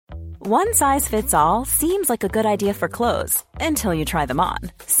One size fits all seems like a good idea for clothes until you try them on.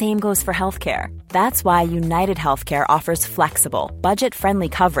 Same goes for healthcare. That's why United Healthcare offers flexible, budget-friendly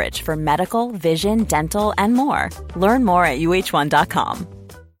coverage for medical, vision, dental, and more. Learn more at uh1.com.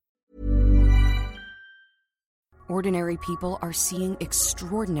 Ordinary people are seeing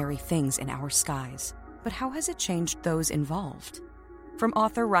extraordinary things in our skies. But how has it changed those involved? From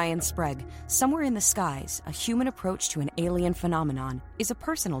author Ryan Sprague, Somewhere in the Skies, A Human Approach to an Alien Phenomenon, is a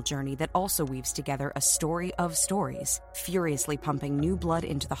personal journey that also weaves together a story of stories, furiously pumping new blood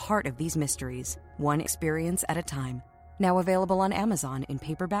into the heart of these mysteries, one experience at a time. Now available on Amazon in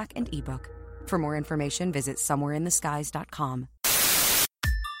paperback and ebook. For more information, visit somewhereintheskies.com.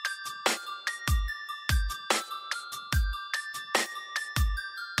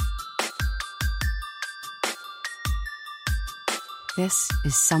 This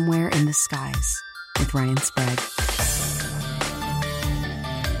is Somewhere in the Skies with Ryan Sprague.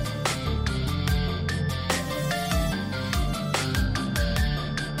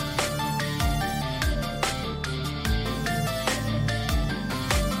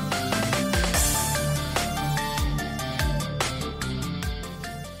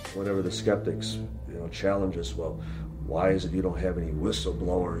 Whenever the skeptics, challenge us, well, why is it you don't have any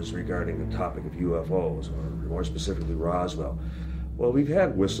whistleblowers regarding the topic of UFOs, or more specifically Roswell? Well, we've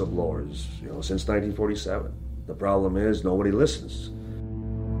had whistleblowers, since 1947. The problem is nobody listens.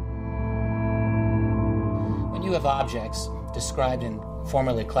 When you have objects described in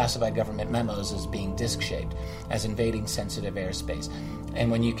formerly classified government memos as being disc-shaped, as invading sensitive airspace,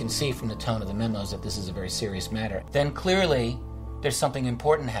 and when you can see from the tone of the memos that this is a very serious matter, then clearly there's something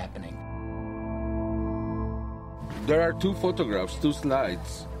important happening. There are two photographs, two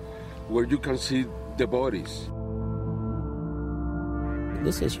slides, where you can see the bodies.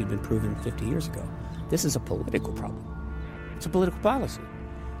 This issue had been proven 50 years ago. This is a political problem. It's a political policy.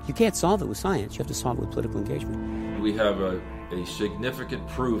 You can't solve it with science. You have to solve it with political engagement. We have a significant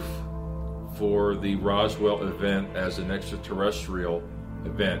proof for the Roswell event as an extraterrestrial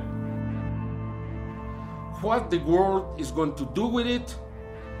event. What the world is going to do with it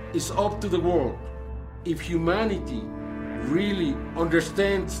is up to the world. If humanity really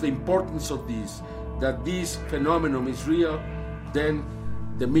understands the importance of this, that this phenomenon is real, then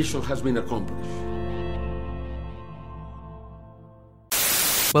the mission has been accomplished.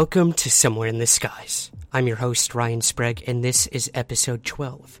 Welcome to Somewhere in the Skies. I'm your host, Ryan Sprague, and this is episode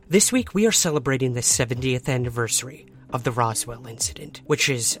 12. This week, we are celebrating the 70th anniversary of the Roswell incident, which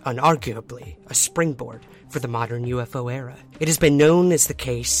is unarguably a springboard for the modern UFO era. It has been known as the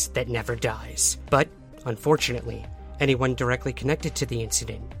case that never dies, but unfortunately, anyone directly connected to the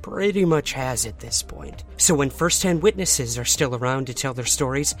incident pretty much has at this point. So when first-hand witnesses are still around to tell their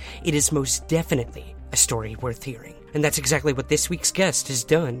stories, it is most definitely a story worth hearing. And that's exactly what this week's guest has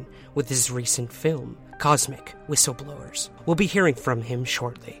done with his recent film, Cosmic Whistleblowers. We'll be hearing from him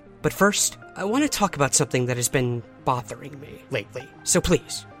shortly. But first, I want to talk about something that has been bothering me lately. So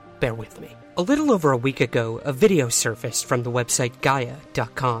please, bear with me. A little over a week ago, a video surfaced from the website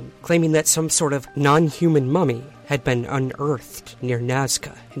Gaia.com, claiming that some sort of non-human mummy had been unearthed near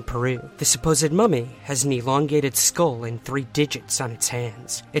Nazca in Peru. The supposed mummy has an elongated skull and 3 digits on its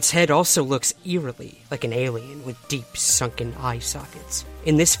hands. Its head also looks eerily like an alien with deep sunken eye sockets.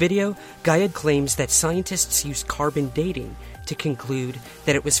 In this video, Gaia claims that scientists used carbon dating to conclude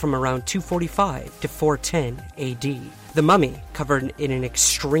that it was from around 245 to 410 AD. The mummy, covered in an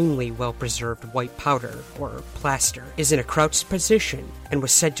extremely well-preserved white powder, or plaster, is in a crouched position and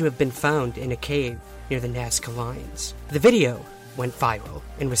was said to have been found in a cave near the Nazca lines. The video went viral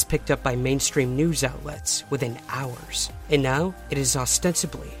and was picked up by mainstream news outlets within hours, and now it has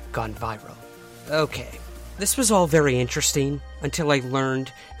ostensibly gone viral. Okay, this was all very interesting until I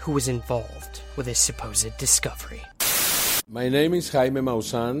learned who was involved with this supposed discovery. My name is Jaime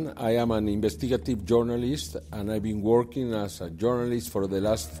Maussan. I am an investigative journalist, and I've been working as a journalist for the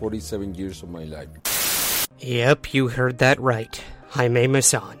last 47 years of my life. Yep, you heard that right. Jaime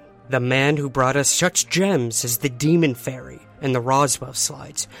Maussan, the man who brought us such gems as the Demon Fairy and the Roswell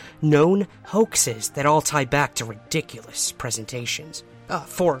slides, known hoaxes that all tie back to ridiculous presentations.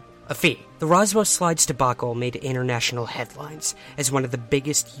 For a fee. The Roswell slides debacle made international headlines as one of the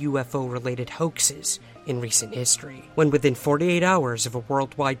biggest UFO-related hoaxes in recent history, when within 48 hours of a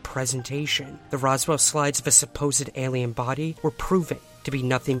worldwide presentation, the Roswell slides of a supposed alien body were proven to be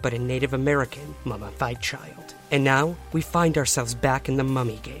nothing but a Native American mummified child. And now, we find ourselves back in the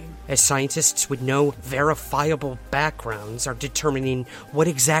mummy game, as scientists with no verifiable backgrounds are determining what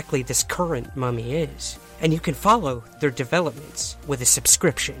exactly this current mummy is. And you can follow their developments with a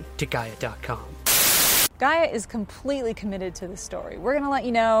subscription to Gaia.com. Gaia is completely committed to the story. We're going to let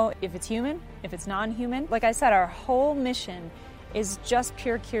you know if it's human, if it's non-human. Like I said, our whole mission is just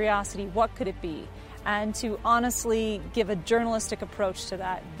pure curiosity. What could it be? And to honestly give a journalistic approach to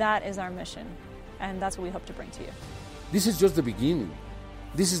that, that is our mission. And that's what we hope to bring to you. This is just the beginning.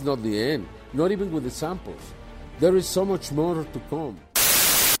 This is not the end, not even with the samples. There is so much more to come.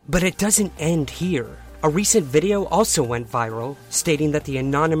 But it doesn't end here. A recent video also went viral, stating that the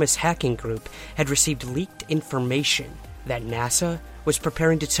anonymous hacking group had received leaked information that NASA was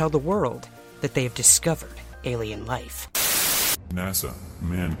preparing to tell the world that they have discovered alien life. NASA,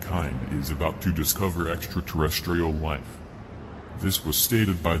 mankind is about to discover extraterrestrial life. This was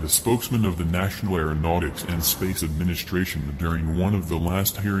stated by the spokesman of the National Aeronautics and Space Administration during one of the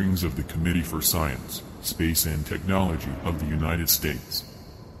last hearings of the Committee for Science, Space and Technology of the United States.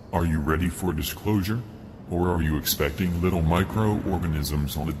 Are you ready for disclosure? Or are you expecting little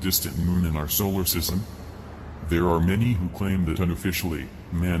microorganisms on a distant moon in our solar system? There are many who claim that unofficially,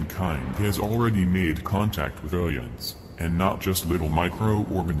 mankind has already made contact with aliens, and not just little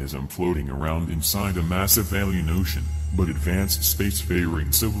microorganism floating around inside a massive alien ocean, but advanced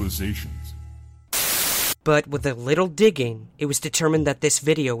spacefaring civilizations. But with a little digging, it was determined that this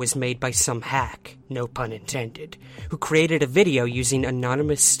video was made by some hack, no pun intended, who created a video using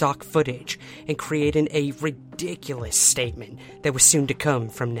anonymous stock footage and created a ridiculous statement that was soon to come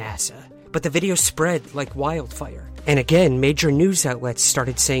from NASA. But the video spread like wildfire. And again, major news outlets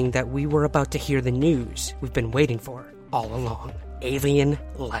started saying that we were about to hear the news we've been waiting for all along. Alien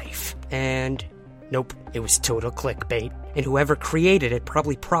life. And nope, it was total clickbait. And whoever created it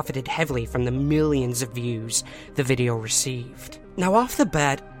probably profited heavily from the millions of views the video received. Now off the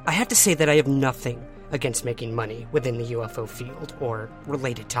bat, I have to say that I have nothing against making money within the UFO field or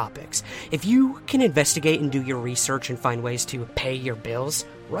related topics. If you can investigate and do your research and find ways to pay your bills,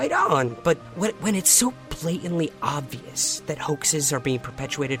 right on. But when it's so blatantly obvious that hoaxes are being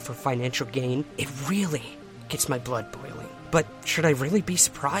perpetuated for financial gain, it really gets my blood boiling. But should I really be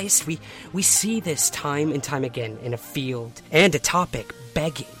surprised? We see this time and time again in a field and a topic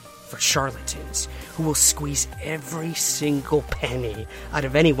begging for charlatans who will squeeze every single penny out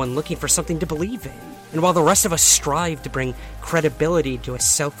of anyone looking for something to believe in. And while the rest of us strive to bring credibility to a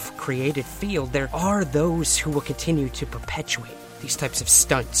self-created field, there are those who will continue to perpetuate these types of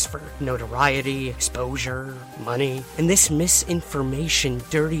stunts for notoriety, exposure, money. And this misinformation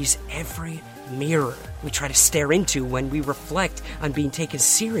dirties every mirror we try to stare into when we reflect on being taken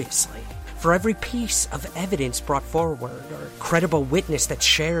seriously. For every piece of evidence brought forward or credible witness that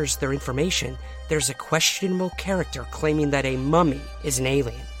shares their information, there's a questionable character claiming that a mummy is an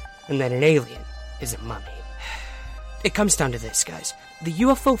alien, and that an alien is a mummy. It comes down to this, guys. The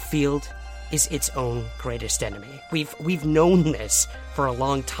UFO field is its own greatest enemy. We've known this for a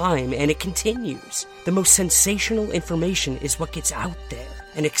long time, and it continues. The most sensational information is what gets out there,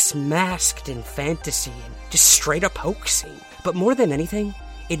 and it's masked in fantasy and just straight up hoaxing. But more than anything,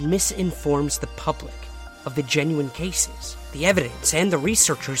 it misinforms the public of the genuine cases, the evidence, and the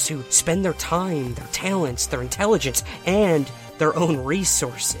researchers who spend their time, their talents, their intelligence, and their own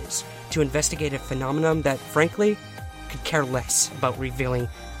resources to investigate a phenomenon that, frankly, could care less about revealing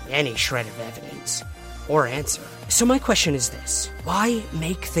any shred of evidence or answer. So my question is this: why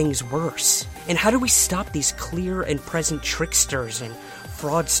make things worse? And how do we stop these clear and present tricksters and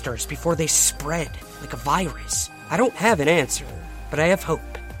fraudsters before they spread like a virus? I don't have an answer, but I have hope.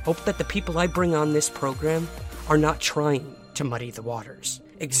 Hope that the people I bring on this program are not trying to muddy the waters,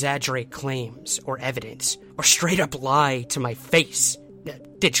 exaggerate claims or evidence, or straight up lie to my face,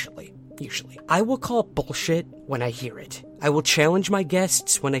 digitally, usually. I will call bullshit when I hear it. I will challenge my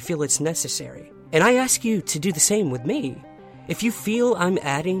guests when I feel it's necessary. And I ask you to do the same with me. If you feel I'm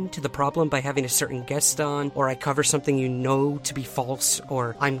adding to the problem by having a certain guest on, or I cover something you know to be false,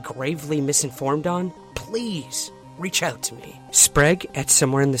 or I'm gravely misinformed on, please reach out to me.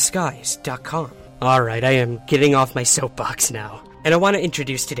 Sprague@somewhereintheskies.com. Alright, I am getting off my soapbox now, and I want to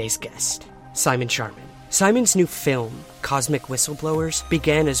introduce today's guest, Simon Sharman. Simon's new film, Cosmic Whistleblowers,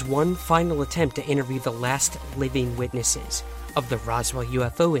 began as one final attempt to interview the last living witnesses of the Roswell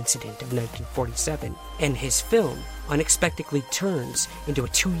UFO incident of 1947, and his film unexpectedly turns into a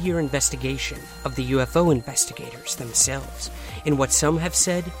 2-year investigation of the UFO investigators themselves, in what some have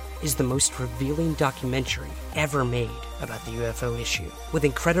said is the most revealing documentary ever made about the UFO issue. With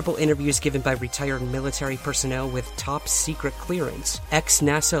incredible interviews given by retired military personnel with top secret clearance,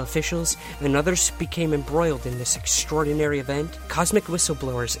 ex-NASA officials, and others became embroiled in this extraordinary event, Cosmic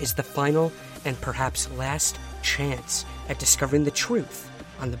Whistleblowers is the final and perhaps last chance at discovering the truth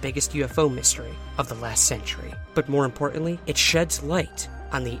on the biggest UFO mystery of the last century. But more importantly, it sheds light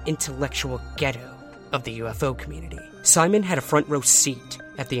on the intellectual ghetto of the UFO community. Simon had a front row seat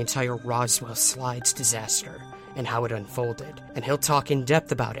at the entire Roswell Slides disaster and how it unfolded, and he'll talk in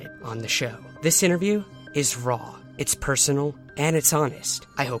depth about it on the show. This interview is raw, it's personal, and it's honest.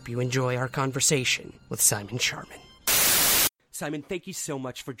 I hope you enjoy our conversation with Simon Sharman. Simon, thank you so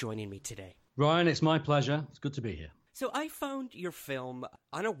much for joining me today. Ryan, it's my pleasure. It's good to be here. So I found your film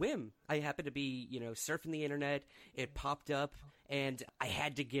on a whim. I happened to be, surfing the internet. It popped up, and I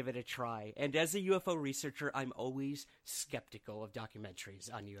had to give it a try. And as a UFO researcher, I'm always skeptical of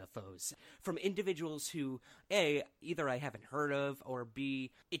documentaries on UFOs. From individuals who, A, either I haven't heard of, or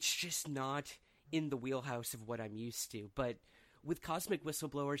B, it's just not in the wheelhouse of what I'm used to. But with Cosmic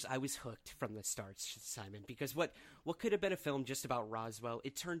Whistleblowers, I was hooked from the start, Simon, because what could have been a film just about Roswell,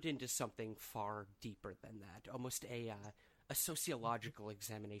 it turned into something far deeper than that, almost a sociological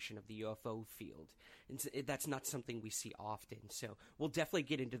examination of the UFO field. And that's not something we see often, so we'll definitely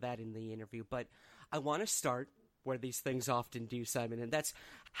get into that in the interview. But I want to start where these things often do, Simon, and that's,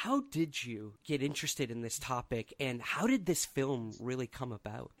 how did you get interested in this topic, and how did this film really come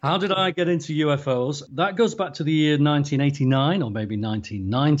about? How did I get into UFOs? That goes back to the year 1989 or maybe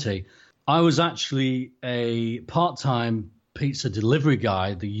 1990. I was actually a part-time pizza delivery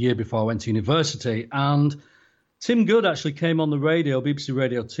guy the year before I went to university, and Tim Good actually came on the radio, BBC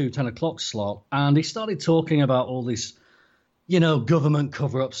Radio 2, 10 o'clock slot, and he started talking about all this government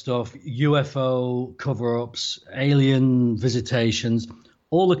cover-up stuff, UFO cover-ups, alien visitations,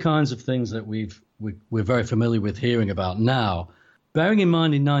 all the kinds of things that we're very familiar with hearing about now. Bearing in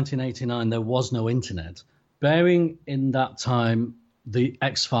mind, in 1989, there was no internet. Bearing in that time, the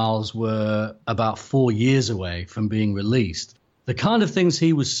X-Files were about 4 years away from being released. The kind of things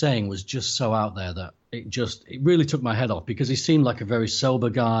he was saying was just so out there that it really took my head off, because he seemed like a very sober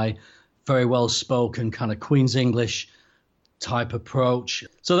guy, very well-spoken, kind of Queen's English type approach.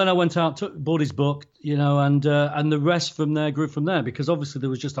 So then I went out, bought his book, and the rest from there grew from there, because obviously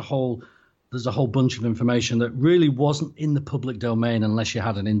there's a whole bunch of information that really wasn't in the public domain unless you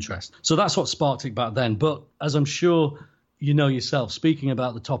had an interest. So that's what sparked it back then. But as I'm sure you know yourself, speaking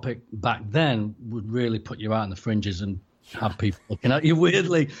about the topic back then would really put you out in the fringes and have people looking at you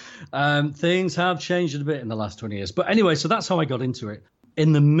weirdly. Things have changed a bit in the last 20 years. But anyway, so that's how I got into it.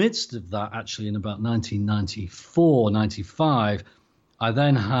 In the midst of that, actually, in about 1994, 95, I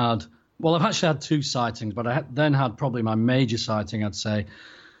then had, I've actually had two sightings, but I then had probably my major sighting, I'd say,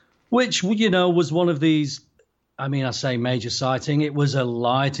 which, was one of these, I say major sighting. It was a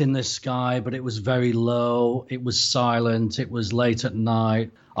light in the sky, but it was very low. It was silent. It was late at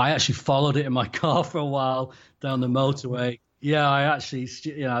night. I actually followed it in my car for a while down the motorway. Yeah, I actually,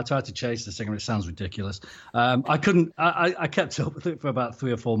 I tried to chase this thing, and it sounds ridiculous. I couldn't, I kept up with it for about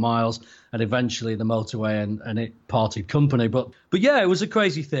 3 or 4 miles, and eventually the motorway and it parted company. But yeah, it was a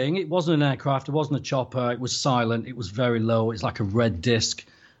crazy thing. It wasn't an aircraft. It wasn't a chopper. It was silent. It was very low. It's like a red disc.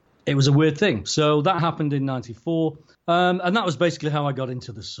 It was a weird thing. So that happened in 94. And that was basically how I got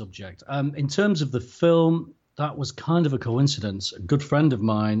into the subject. In terms of the film, that was kind of a coincidence. A good friend of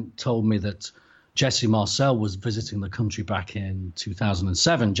mine told me that Jesse Marcel was visiting the country back in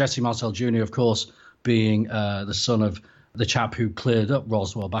 2007. Jesse Marcel Jr., of course, being the son of the chap who cleared up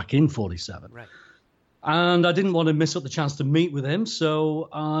Roswell back in 47. Right. And I didn't want to miss up the chance to meet with him, so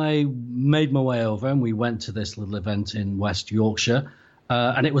I made my way over, and we went to this little event in West Yorkshire,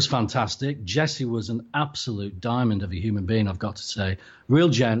 and it was fantastic. Jesse was an absolute diamond of a human being, I've got to say. Real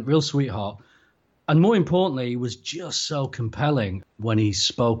gent, real sweetheart. And more importantly, he was just so compelling when he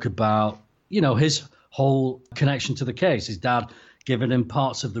spoke about his whole connection to the case. His dad giving him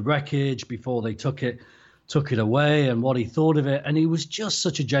parts of the wreckage before they took it away, and what he thought of it. And he was just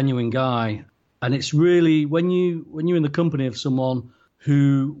such a genuine guy. And it's really, when you're in the company of someone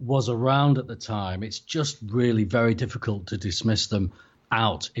who was around at the time, it's just really very difficult to dismiss them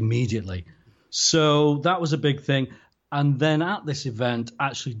out immediately. So that was a big thing. And then at this event,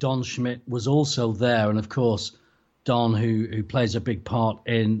 actually, Don Schmidt was also there. And of course, Don, who plays a big part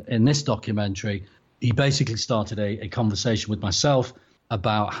in this documentary, he basically started a conversation with myself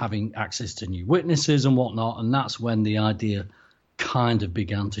about having access to new witnesses and whatnot, and that's when the idea kind of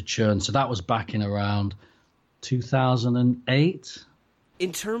began to churn. So that was back in around 2008.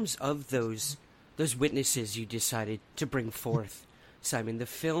 In terms of those witnesses you decided to bring forth, Simon, the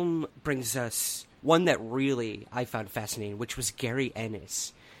film brings us one that really I found fascinating, which was Gary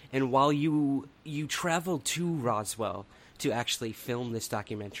Ennis. And while you traveled to Roswell to actually film this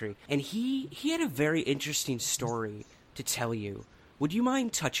documentary, and he had a very interesting story to tell you. Would you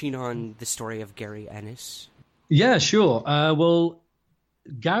mind touching on the story of Gary Ennis? Yeah, sure. Well,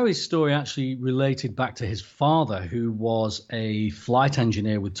 Gary's story actually related back to his father, who was a flight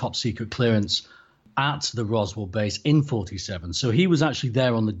engineer with top secret clearance at the Roswell base in 47. So he was actually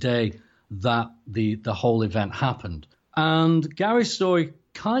there on the day that the whole event happened. And Gary's story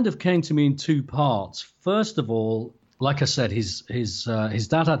kind of came to me in two parts. First of all, like I said, his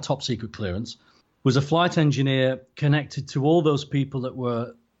dad had top secret clearance, was a flight engineer connected to all those people that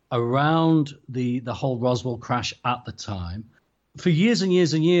were around the whole Roswell crash at the time. For years and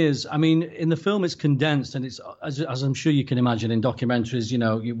years and years, I mean, in the film it's condensed, and it's, as I'm sure you can imagine in documentaries,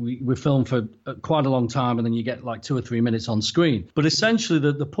 we film for quite a long time and then you get like 2 or 3 minutes on screen. But essentially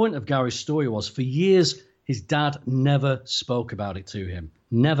the point of Gary's story was, for years, his dad never spoke about it to him,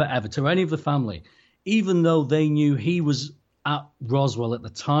 never ever, to any of the family, even though they knew he was at Roswell at the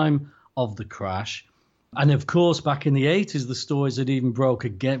time of the crash. And of course, back in the 80s, the stories had even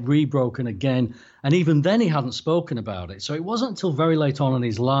rebroken again. And even then he hadn't spoken about it. So it wasn't until very late on in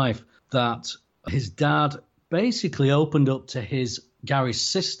his life that his dad basically opened up to Gary's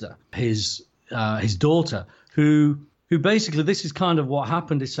sister, his daughter, who basically, this is kind of what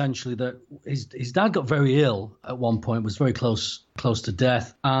happened essentially, that his dad got very ill at one point, was very close to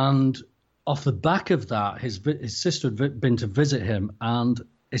death. And off the back of that, his sister had been to visit him, and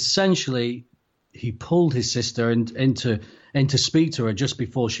essentially he pulled his sister in to speak to her just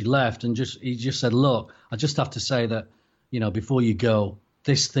before she left, and he just said, "Look, I just have to say that, before you go,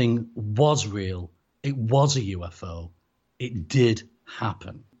 this thing was real. It was a UFO. It did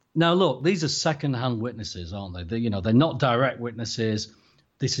happen." Now, look, these are second-hand witnesses, aren't they? They're not direct witnesses.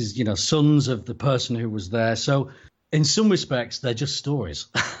 This is, sons of the person who was there. So in some respects, they're just stories,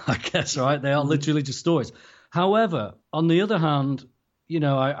 I guess, right? They are literally just stories. However, on the other hand,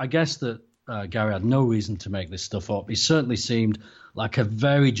 I guess that Gary had no reason to make this stuff up. He certainly seemed like a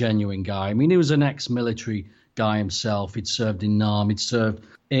very genuine guy. I mean, he was an ex-military guy himself. He'd served in Nam. He'd served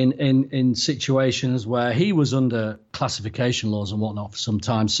in situations where he was under classification laws and whatnot for some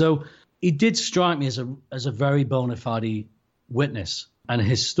time. So he did strike me as a very bona fide witness. And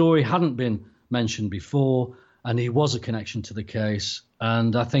his story hadn't been mentioned before, and he was a connection to the case.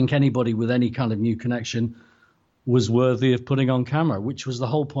 And I think anybody with any kind of new connection was worthy of putting on camera, which was the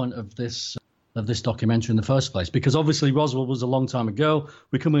whole point of this documentary in the first place. Because obviously Roswell was a long time ago.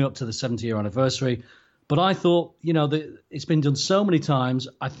 We're coming up to the 70-year anniversary. But I thought, it's been done so many times.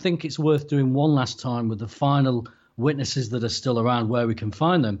 I think it's worth doing one last time with the final witnesses that are still around, where we can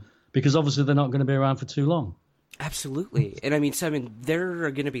find them, because obviously they're not going to be around for too long. Absolutely. And I mean, Simon, there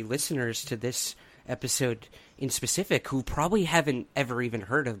are going to be listeners to this episode in specific who probably haven't ever even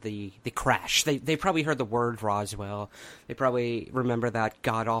heard of the crash. They probably heard the word Roswell. They probably remember that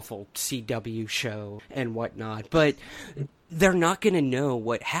god-awful CW show and whatnot. But they're not going to know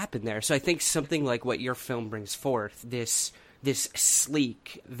what happened there. So I think something like what your film brings forth, this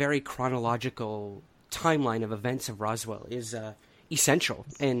sleek, very chronological timeline of events of Roswell, is essential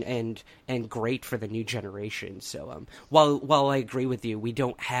and great for the new generation. So while I agree with you, we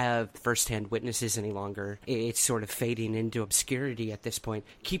don't have firsthand witnesses any longer. It's sort of fading into obscurity at this point.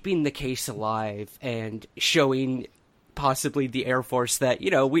 Keeping the case alive and showing possibly the Air Force that,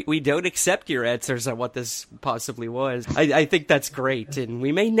 we don't accept your answers on what this possibly was. I think that's great, and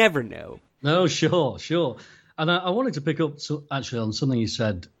we may never know. No, sure. And I wanted to pick up actually on something you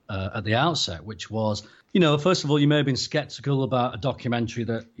said at the outset, which was, first of all, you may have been skeptical about a documentary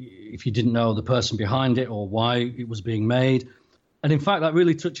that if you didn't know the person behind it or why it was being made. And in fact, that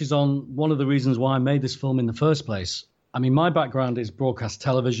really touches on one of the reasons why I made this film in the first place. I mean, my background is broadcast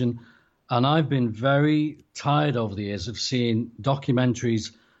television, and I've been very tired over the years of seeing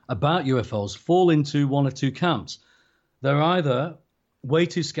documentaries about UFOs fall into one or two camps. They're either way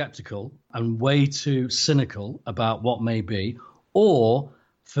too skeptical and way too cynical about what may be, or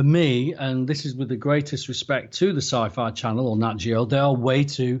for me, and this is with the greatest respect to the Sci-Fi Channel or Nat Geo, they are way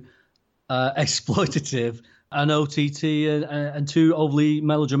too exploitative and OTT and too overly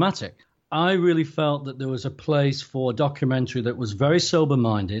melodramatic. I really felt that there was a place for a documentary that was very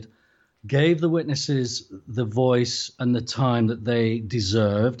sober-minded, gave the witnesses the voice and the time that they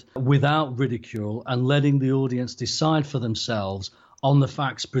deserved without ridicule, and letting the audience decide for themselves on the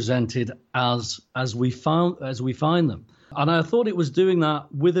facts presented as we find them. And I thought it was doing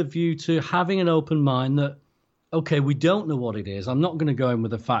that with a view to having an open mind that, okay, we don't know what it is. I'm not going to go in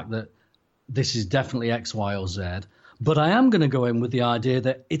with the fact that this is definitely X, Y, or Z, but I am going to go in with the idea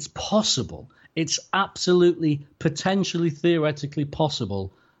that it's possible. It's absolutely, potentially, theoretically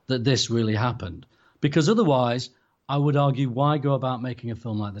possible that this really happened. Because otherwise, I would argue, why go about making a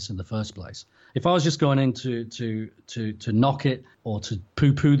film like this in the first place? If I was just going in to knock it or to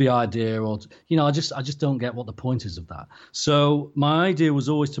poo-poo the idea, or I just don't get what the point is of that. So my idea was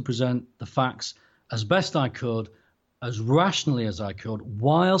always to present the facts as best I could, as rationally as I could,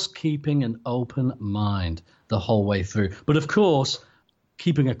 whilst keeping an open mind the whole way through. But of course,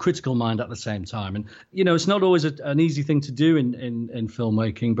 keeping a critical mind at the same time. And, it's not always an easy thing to do in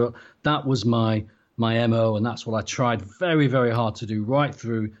filmmaking, but that was my MO, and that's what I tried very, very hard to do right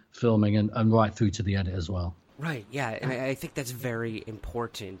through filming and right through to the edit as well. Right, yeah, and I think that's very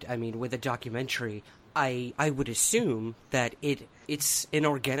important. I mean, with a documentary, I would assume that it's an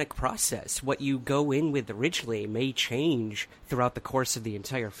organic process. What you go in with originally may change throughout the course of the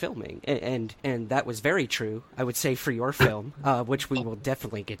entire filming, and that was very true, I would say, for your film, which we will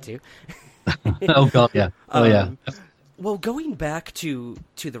definitely get to. Oh, God, yeah. Oh, yeah. Well, going back to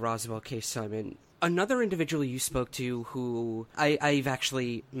the Roswell case, Simon, another individual you spoke to who I've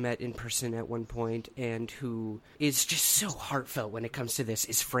actually met in person at one point and who is just so heartfelt when it comes to this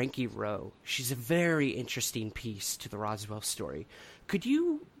is Frankie Rowe. She's a very interesting piece to the Roswell story. Could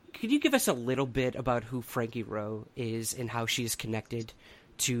you give us a little bit about who Frankie Rowe is and how she is connected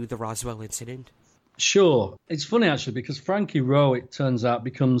to the Roswell incident? Sure. It's funny, actually, because Frankie Rowe, it turns out,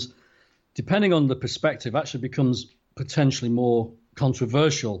 becomes, depending on the perspective, actually becomes potentially more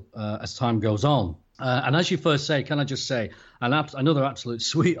controversial as time goes on. And as you first say, can I just say, another absolute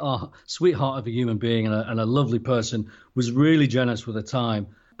sweetheart of a human being and a lovely person, was really generous with her time.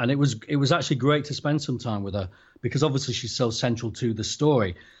 And it was actually great to spend some time with her because obviously she's so central to the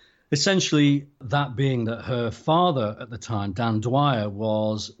story. Essentially, that being that her father at the time, Dan Dwyer,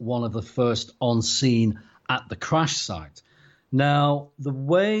 was one of the first on scene at the crash site. Now, the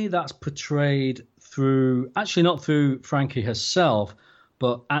way that's portrayed actually not through Frankie herself,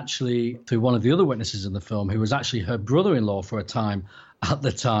 but actually through one of the other witnesses in the film, who was actually her brother-in-law for a time at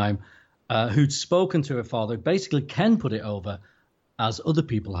the time, who'd spoken to her father. Basically, Ken put it over, as other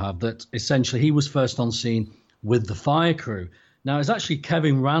people have, that essentially he was first on scene with the fire crew. Now, it's actually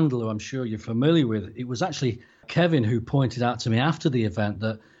Kevin Randall, who I'm sure you're familiar with. It was actually Kevin who pointed out to me after the event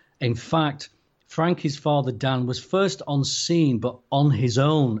that, in fact, Frankie's father, Dan, was first on scene, but on his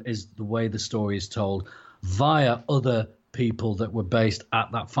own is the way the story is told, via other people that were based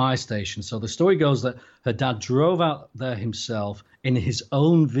at that fire station. So the story goes that her dad drove out there himself in his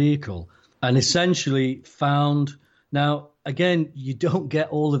own vehicle and essentially found... Now, again, you don't get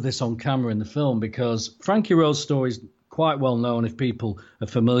all of this on camera in the film because Frankie Rowe's story is quite well known if people are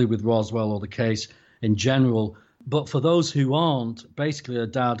familiar with Roswell or the case in general. But for those who aren't, basically her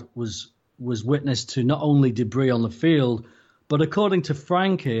dad was witness to not only debris on the field, but according to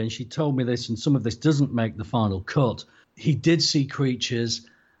Frankie, and she told me this, and some of this doesn't make the final cut, he did see creatures.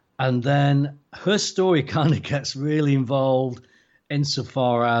 And then her story kind of gets really involved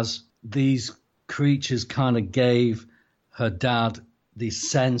insofar as these creatures kind of gave her dad the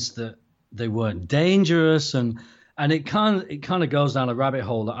sense that they weren't dangerous, and it kind of goes down a rabbit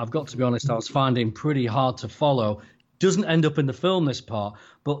hole that I've got to be honest, I was finding pretty hard to follow. Doesn't end up in the film, this part,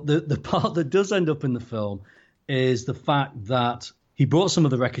 but the part that does end up in the film is the fact that he brought some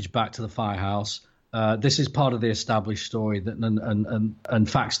of the wreckage back to the firehouse. This is part of the established story that and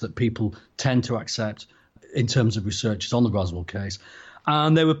facts that people tend to accept in terms of researchers on the Roswell case.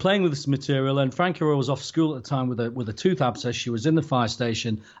 And they were playing with this material, and Frankie Rowe was off school at the time with a tooth abscess. She was in the fire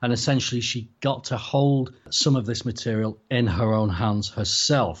station, and essentially she got to hold some of this material in her own hands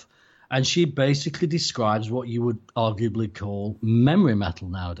herself. And she basically describes what you would arguably call memory metal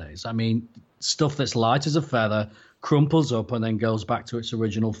nowadays. I mean, stuff that's light as a feather, crumples up, and then goes back to its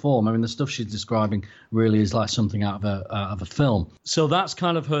original form. I mean, the stuff she's describing really is like something out of a film. So that's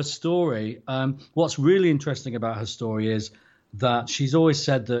kind of her story. What's really interesting about her story is that she's always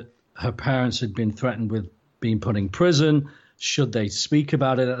said that her parents had been threatened with being put in prison should they speak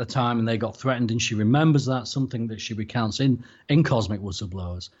about it at the time, and they got threatened, and she remembers that, something that she recounts in Cosmic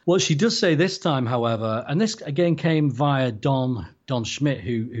Whistleblowers. What she does say this time, however, and this again came via Don Schmidt,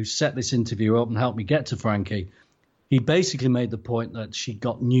 who set this interview up and helped me get to Frankie. He basically made the point that she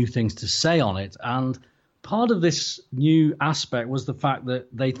got new things to say on it, and part of this new aspect was the fact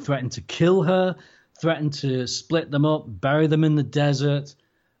that they threatened to kill her, threatened to split them up, bury them in the desert,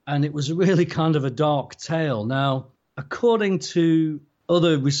 and it was really kind of a dark tale. Now, according to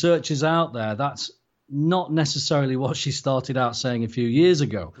other researchers out there, that's not necessarily what she started out saying a few years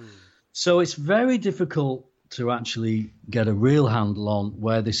ago. So it's very difficult to actually get a real handle on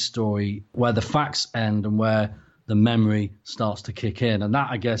where this story, where the facts end and where the memory starts to kick in. And that,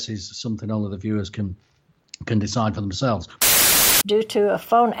 I guess, is something only the viewers can decide for themselves. Due to a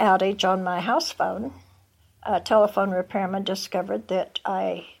phone outage on my house phone, a telephone repairman discovered that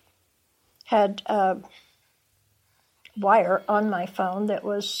I had wire on my phone that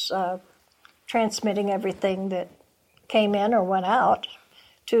was transmitting everything that came in or went out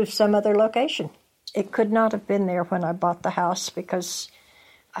to some other location. It could not have been there when I bought the house because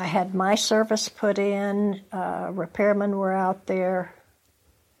I had my service put in, repairmen were out there.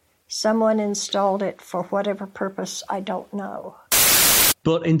 Someone installed it for whatever purpose, I don't know.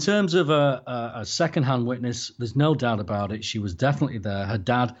 But in terms of a second-hand witness, there's no doubt about it. She was definitely there. Her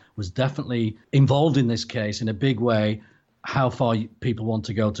dad was definitely involved in this case in a big way. How far people want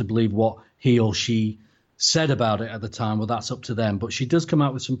to go to believe what he or she said about it at the time, well, that's up to them. But she does come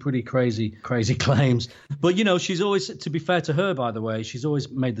out with some pretty crazy claims. But, you know, she's always, to be fair to her, by the way, she's always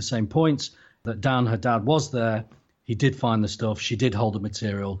made the same points, that Dan, her dad, was there. He did find the stuff. She did hold the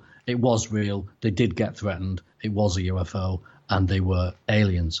material. It was real. They did get threatened. It was a UFO. And they were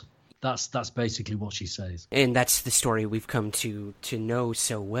aliens. That's basically what she says. And that's the story we've come to know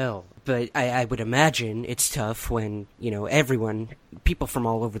so well. But I would imagine it's tough when, you know, people from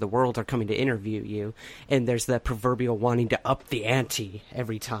all over the world are coming to interview you, and there's that proverbial wanting to up the ante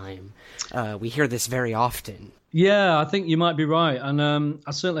every time. We hear this very often. Yeah, I think you might be right. And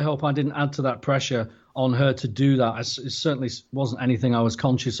I certainly hope I didn't add to that pressure on her to do that. It certainly wasn't anything I was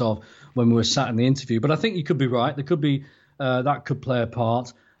conscious of when we were sat in the interview. But I think you could be right. There could be... that could play a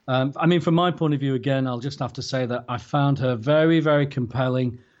part. I mean, from my point of view, again, I'll just have to say that I found her very, very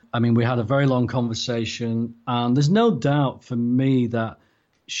compelling. I mean, we had a very long conversation, and there's no doubt for me that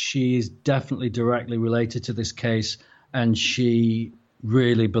she is definitely directly related to this case, and she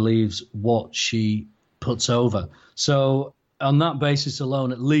really believes what she puts over. So on that basis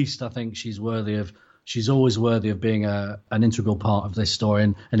alone, at least I think she's always worthy of being an integral part of this story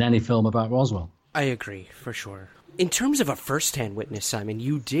in any film about Roswell. I agree, for sure. In terms of a first-hand witness, Simon,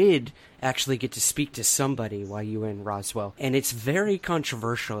 you did actually get to speak to somebody while you were in Roswell, and it's very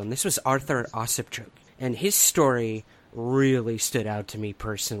controversial, and this was Arthur Osipchuk, and his story really stood out to me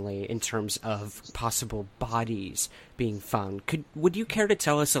personally in terms of possible bodies being found. Would you care to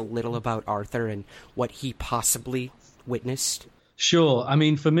tell us a little about Arthur and what he possibly witnessed? Sure. I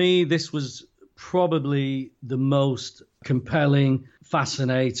mean, for me, this was probably the most compelling,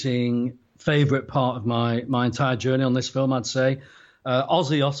 fascinating, favorite part of my entire journey on this film, I'd say.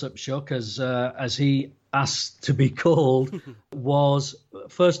 Ozzy Osipchuk, as he asked to be called, was,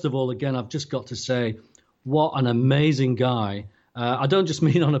 first of all, again, I've just got to say, what an amazing guy. I don't just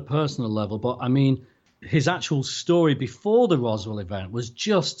mean on a personal level, but I mean his actual story before the Roswell event was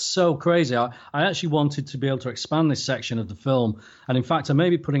just so crazy. I actually wanted to be able to expand this section of the film, and in fact, I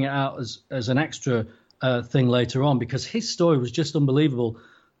may be putting it out as an extra thing later on, because his story was just unbelievable.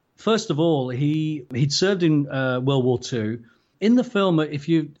 First of all, he'd served in World War II. In the film, if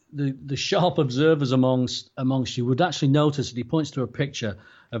the sharp observers amongst you would actually notice that he points to a picture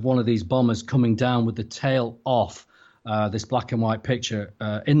of one of these bombers coming down with the tail off, this black and white picture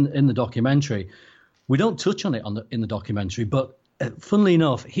in the documentary. We don't touch on it in the documentary, but funnily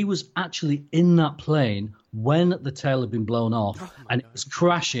enough, he was actually in that plane when the tail had been blown off, and it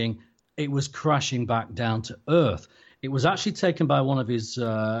was crashing back down to Earth. It was actually taken by one of his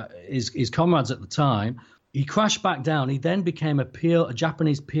comrades at the time. He crashed back down. He then became a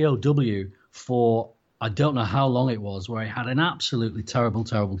Japanese POW for I don't know how long it was, where he had an absolutely terrible,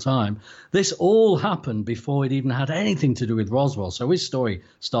 terrible time. This all happened before he'd even had anything to do with Roswell. So his story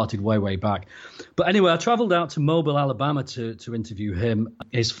started way, way back. But anyway, I traveled out to Mobile, Alabama to interview him.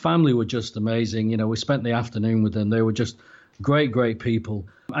 His family were just amazing. You know, we spent the afternoon with them. They were just great, great people.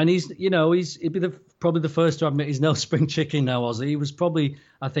 And he'd be probably the first to admit he's no spring chicken now, Ozzy. He was probably,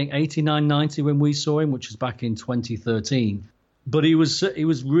 I think, 89, 90 when we saw him, which was back in 2013. But he was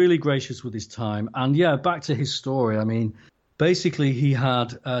really gracious with his time. And yeah, back to his story. I mean, basically he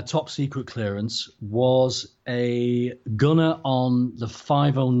had top secret clearance, was a gunner on the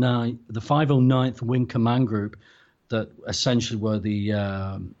 509th Wing Command Group that essentially were the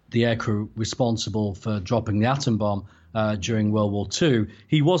aircrew responsible for dropping the atom bomb during World War II.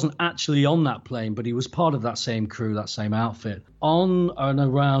 He wasn't actually on that plane, but he was part of that same crew, that same outfit. On and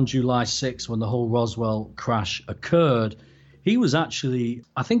around July 6th, when the whole Roswell crash occurred, he was actually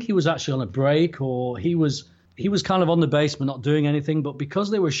on a break, or he was kind of on the base but not doing anything. But because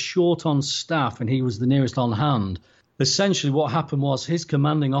they were short on staff and he was the nearest on hand, essentially what happened was his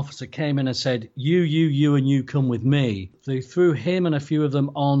commanding officer came in and said, you and you come with me. They threw him and a few of them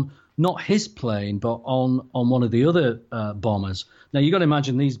on not his plane, but on one of the other bombers. Now, you got to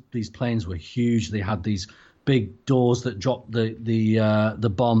imagine these planes were huge. They had these big doors that dropped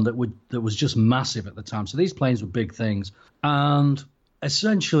the bomb that was just massive at the time. So these planes were big things. And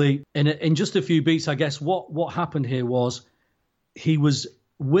essentially, in just a few beats, I guess what happened here was he was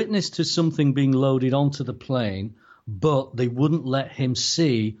witness to something being loaded onto the plane, but they wouldn't let him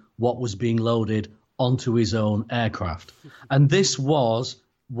see what was being loaded onto his own aircraft. And this was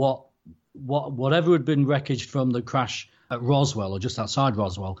what whatever had been wreckage from the crash at Roswell or just outside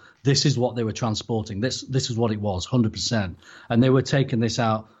Roswell, this is what they were transporting. This is what it was, 100%. And they were taking this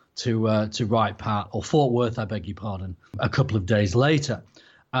out to Wright Pat, or Fort Worth, I beg your pardon, a couple of days later.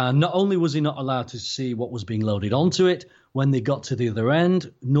 And not only was he not allowed to see what was being loaded onto it, when they got to the other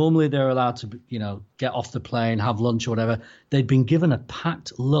end, normally they're allowed to, get off the plane, have lunch or whatever. They'd been given a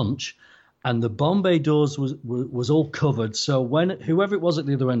packed lunch, and the bomb bay doors was all covered. So when whoever it was at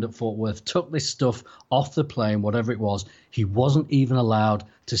the other end at Fort Worth took this stuff off the plane, whatever it was, he wasn't even allowed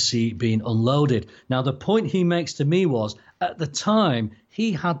to see it being unloaded. Now, the point he makes to me was, at the time,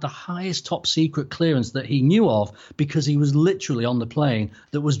 he had the highest top secret clearance that he knew of, because he was literally on the plane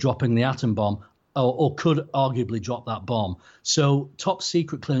that was dropping the atom bomb, or could arguably drop that bomb. So top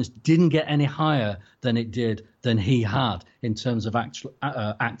secret clearance didn't get any higher than he had in terms of actual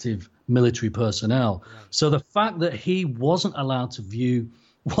active military personnel. Right. So the fact that he wasn't allowed to view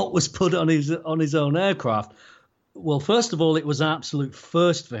what was put on his own aircraft, well, first of all, it was an absolute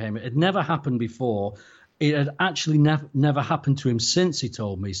first for him. It had never happened before. It had actually never happened to him since, he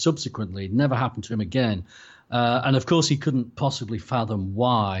told me. Subsequently, it never happened to him again. And of course, he couldn't possibly fathom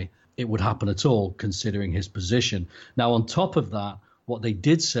why it would happen at all, considering his position. Now, on top of that, what they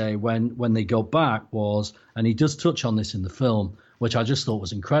did say when they got back was, and he does touch on this in the film, which I just thought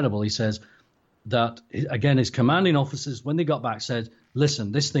was incredible. He says that, again, his commanding officers, when they got back, said,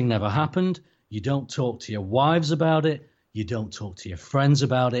 listen, this thing never happened. You don't talk to your wives about it. You don't talk to your friends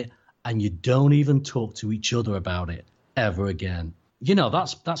about it. And you don't even talk to each other about it ever again.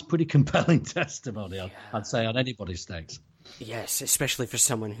 That's pretty compelling testimony, yeah. I'd say, on anybody's stakes. Yes, especially for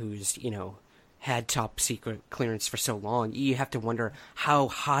someone who's, had top secret clearance for so long. You have to wonder, how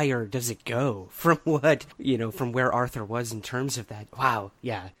higher does it go from from where Arthur was in terms of that? Wow,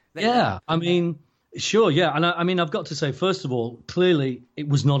 yeah. Yeah, I mean, sure, yeah. And I mean, I've got to say, first of all, clearly it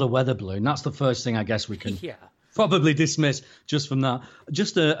was not a weather balloon. That's the first thing I guess we can probably dismiss just from that.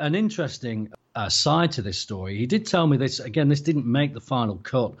 Just an interesting side to this story. He did tell me this, again, this didn't make the final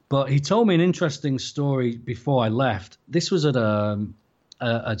cut, but he told me an interesting story before I left. This was at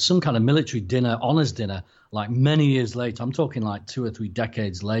some kind of military dinner, honors dinner, like many years later. I'm talking like 2 or 3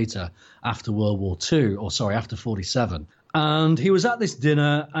 decades later, after World War II, after 47. And he was at this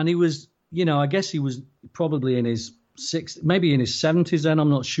dinner, and he was, I guess he was probably in his 70s then, I'm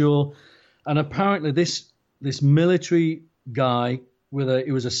not sure. And apparently this military guy,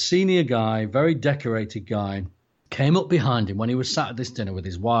 he was a senior guy, very decorated guy, came up behind him when he was sat at this dinner with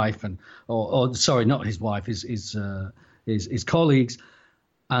his wife, not his wife, his colleagues,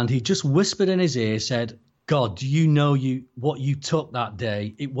 and he just whispered in his ear, said, God, do you know what you took that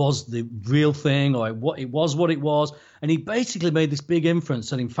day? It was the real thing, or it was what it was. And he basically made this big inference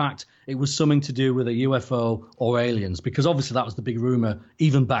that, in fact, it was something to do with a UFO or aliens, because obviously that was the big rumor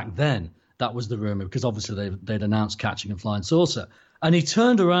even back then. That was the rumor, because obviously they'd announced catching a flying saucer. And he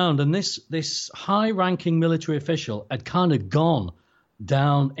turned around, and this high-ranking military official had kind of gone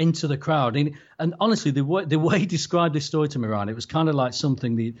down into the crowd. And honestly, the way he described this story to me, Ryan, it was kind of like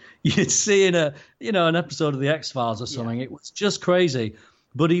something that you'd see in an episode of the X-Files or something. Yeah. It was just crazy.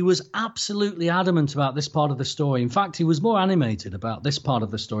 But he was absolutely adamant about this part of the story. In fact, he was more animated about this part of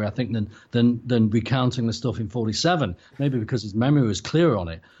the story, I think, than recounting the stuff in 47, maybe because his memory was clearer on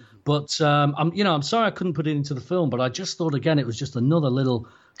it. But I'm sorry I couldn't put it into the film, but I just thought, again, it was just another little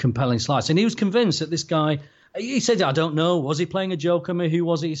compelling slice. And he was convinced that this guy, he said, I don't know, was he playing a joke on me? Who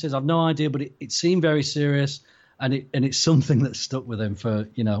was it? He says, I've no idea, but it seemed very serious. And it's something that stuck with him for,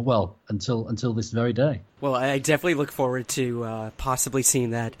 until this very day. Well, I definitely look forward to possibly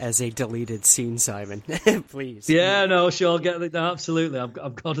seeing that as a deleted scene, Simon. Please. Yeah, no, sure, I'll get it. Absolutely.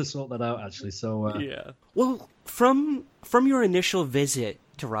 I've got to sort that out, actually. So yeah. Well, from your initial visit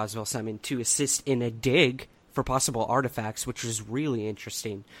to Roswell, Simon, to assist in a dig for possible artifacts, which was really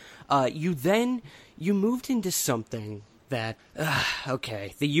interesting, you moved into something that,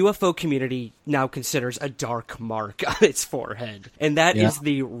 the UFO community now considers a dark mark on its forehead, and that is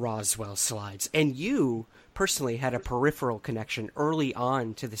the Roswell slides. And you personally had a peripheral connection early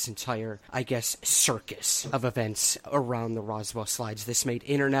on to this entire, I guess, circus of events around the Roswell slides. This made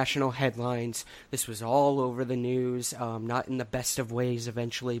international headlines. This was all over the news, not in the best of ways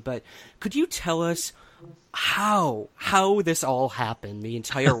eventually, but could you tell us how this all happened, the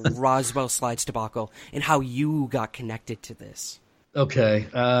entire Roswell slides debacle, and how you got connected to this? Okay,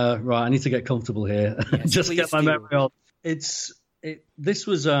 right, I need to get comfortable here. Yes, just get my memory on. This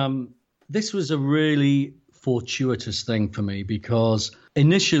was a really fortuitous thing for me, because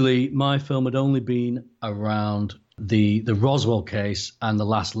initially my film had only been around the Roswell case and the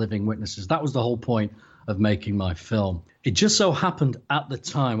last living witnesses. That was the whole point of making my film. It just so happened at the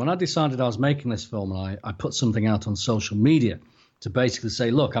time when I decided I was making this film, and I put something out on social media to basically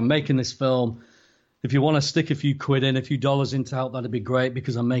say, look, I'm making this film. If you want to stick a few quid in, a few dollars in to help, that'd be great,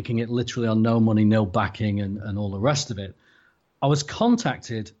 because I'm making it literally on no money, no backing, and all the rest of it. I was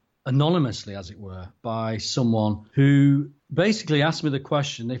contacted anonymously, as it were, by someone who basically asked me the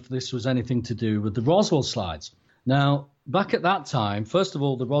question if this was anything to do with the Roswell slides. Now, back at that time, first of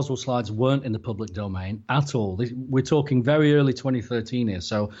all, the Roswell slides weren't in the public domain at all. We're talking very early 2013 here,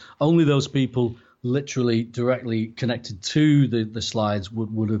 so only those people literally directly connected to the slides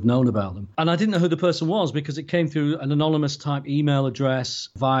would have known about them. And I didn't know who the person was because it came through an anonymous type email address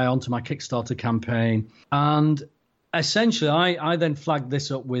onto my Kickstarter campaign. And essentially, I then flagged this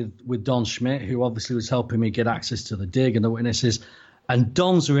up with Don Schmidt, who obviously was helping me get access to the dig and the witnesses. And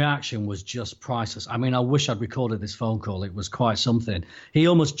Don's reaction was just priceless. I mean, I wish I'd recorded this phone call. It was quite something. He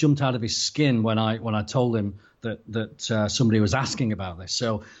almost jumped out of his skin when I told him that somebody was asking about this.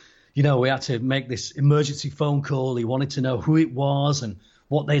 So, you know, we had to make this emergency phone call. He wanted to know who it was and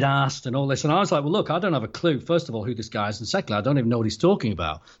what they'd asked and all this. And I was like, well, look, I don't have a clue, first of all, who this guy is. And secondly, I don't even know what he's talking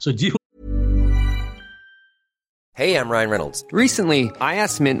about. So do you... Hey, I'm Ryan Reynolds. Recently, I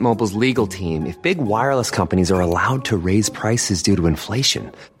asked Mint Mobile's legal team if big wireless companies are allowed to raise prices due to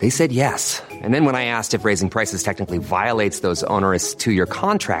inflation. They said yes. And then when I asked if raising prices technically violates those onerous 2-year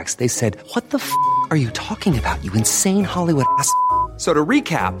contracts, they said, what the f*** are you talking about, you insane Hollywood ass f- So to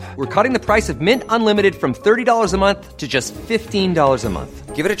recap, we're cutting the price of Mint Unlimited from $30 a month to just $15 a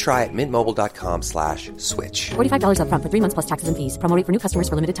month. Give it a try at mintmobile.com/switch. $45 up front for 3 months plus taxes and fees. Promo rate for new customers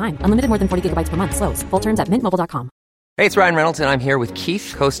for limited time. Unlimited more than 40 gigabytes per month. Slows full terms at mintmobile.com. Hey, it's Ryan Reynolds, and I'm here with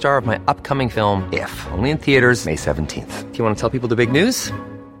Keith, co-star of my upcoming film, If, only in theaters May 17th. Do you want to tell people the big news?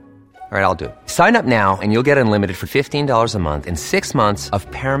 All right, I'll do it. Sign up now and you'll get unlimited for $15 a month and 6 months of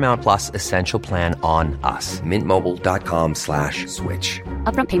Paramount Plus Essential Plan on us. mintmobile.com/switch.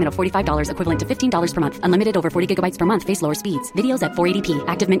 Upfront payment of $45 equivalent to $15 per month. Unlimited over 40 gigabytes per month. Face lower speeds. Videos at 480p.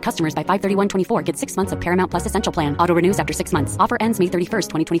 Active Mint customers by 531.24 get 6 months of Paramount Plus Essential Plan. Auto renews after 6 months. Offer ends May 31st,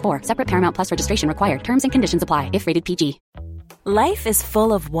 2024. Separate Paramount Plus registration required. Terms and conditions apply if rated PG. Life is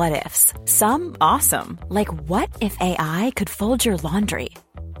full of what-ifs. Some awesome. Like what if AI could fold your laundry?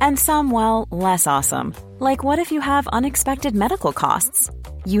 And some, well, less awesome. Like what if you have unexpected medical costs?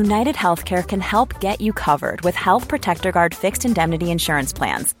 United Healthcare can help get you covered with Health Protector Guard fixed indemnity insurance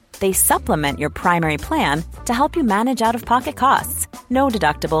plans. They supplement your primary plan to help you manage out-of-pocket costs. No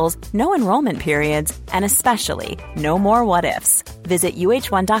deductibles, no enrollment periods, and especially no more what-ifs. Visit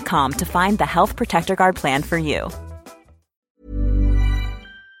uh1.com to find the Health Protector Guard plan for you.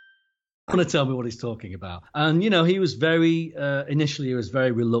 Want to tell me what he's talking about. And, you know, he was initially he was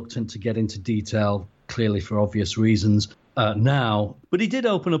very reluctant to get into detail, clearly for obvious reasons now. But he did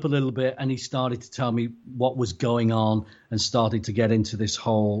open up a little bit and he started to tell me what was going on and started to get into this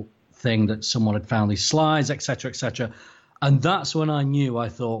whole thing that someone had found these slides, etc., etc. And that's when I knew, I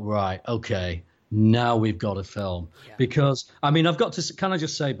thought, right, okay, now we've got a film. Yeah. Because, I mean, I've got to, can I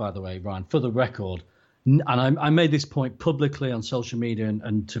just say, by the way, Ryan, for the record, and I made this point publicly on social media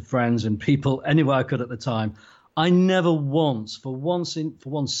and to friends and people anywhere I could at the time. I never once, for one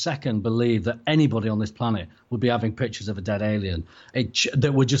second, believed that anybody on this planet would be having pictures of a dead alien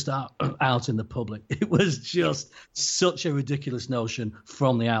that were just out in the public. It was just such a ridiculous notion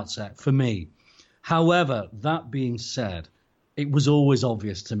from the outset for me. However, that being said, it was always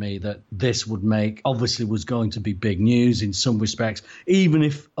obvious to me that this was going to be big news in some respects, even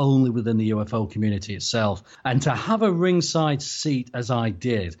if only within the UFO community itself. And to have a ringside seat as I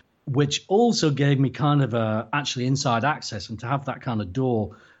did, which also gave me kind of actually inside access, and to have that kind of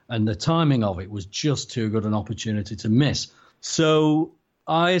door and the timing of it was just too good an opportunity to miss. So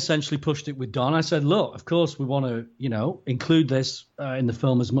I essentially pushed it with Don. I said, look, of course we want to, include this in the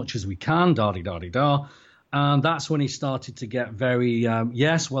film as much as we can, da-di-da-di-da. And that's when he started to get very,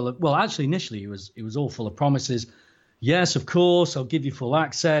 yes, well, actually, initially, it was all full of promises. Yes, of course, I'll give you full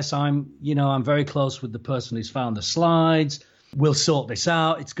access. I'm very close with the person who's found the slides. We'll sort this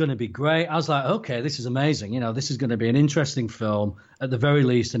out. It's going to be great. I was like, okay, this is amazing. This is going to be an interesting film, at the very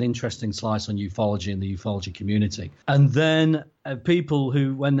least, an interesting slice on ufology and the ufology community. And then people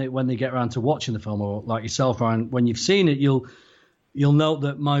who, when they get around to watching the film, or like yourself, Ryan, when you've seen it, you'll note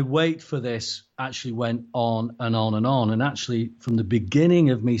that my wait for this actually went on and on and on. And actually, from the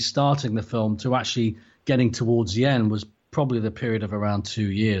beginning of me starting the film to actually getting towards the end was probably the period of around 2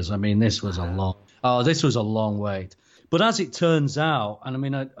 years. I mean, this was a long wait. But as it turns out, and I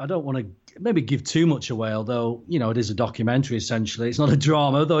mean, I don't want to maybe give too much away, although, it is a documentary, essentially. It's not a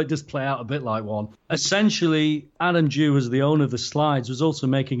drama, though it does play out a bit like one. Essentially, Adam Dew, as the owner of the slides, was also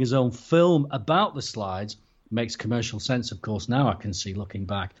making his own film about the slides. Makes commercial sense, of course, now I can see looking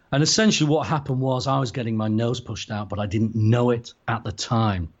back. And essentially what happened was I was getting my nose pushed out, but I didn't know it at the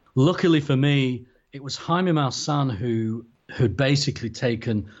time. Luckily for me, it was Jaime Maussan who'd basically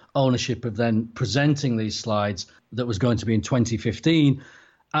taken ownership of then presenting these slides that was going to be in 2015.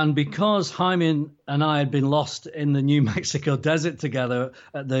 And because Jaime and I had been lost in the New Mexico desert together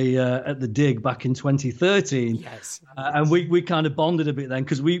at the dig back in 2013, yes, and we kind of bonded a bit then,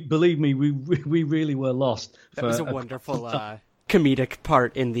 because we really were lost. That was a wonderful comedic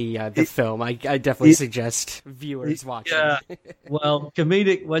part in the film. I definitely suggest viewers watching. Yeah, well,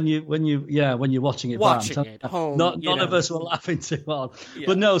 comedic when you're watching it at home. None of us were laughing too hard. Yeah.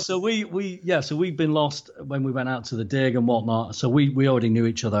 But no, so we've been lost when we went out to the dig and whatnot. So we already knew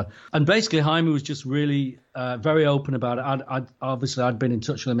each other, and basically Jaime was just really very open about it. I'd been in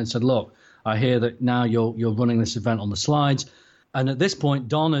touch with him and said, look, I hear that now you're running this event on the slides, and at this point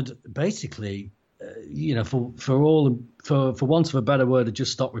Don had basically, for want of a better word, had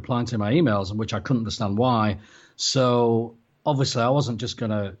just stopped replying to my emails, and which I couldn't understand why. So obviously I wasn't just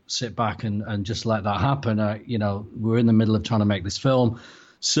going to sit back and just let that happen. We're in the middle of trying to make this film.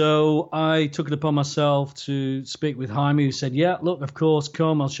 So I took it upon myself to speak with Jaime, who said, yeah, look, of course,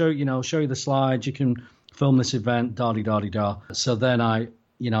 come, I'll show you the slides. You can film this event, da-di-da-di-da. So then I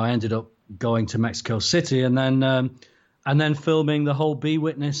ended up going to Mexico City and then filming the whole Be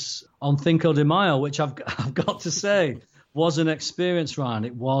Witness on Cinco de Mayo, which I've got to say was an experience, Ryan.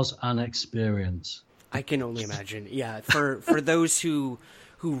 It was an experience. I can only imagine. Yeah, for those who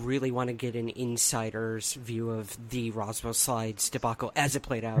really want to get an insider's view of the Roswell slides debacle as it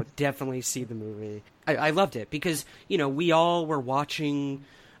played out, definitely see the movie. I loved it because, we all were watching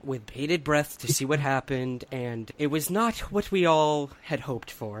with bated breath to see what happened, and it was not what we all had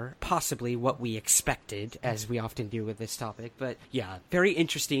hoped for, possibly what we expected, as we often do with this topic, but yeah, very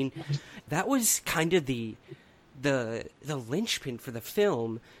interesting. That was kind of the linchpin for the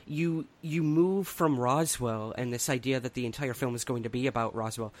film. You move from Roswell and this idea that the entire film is going to be about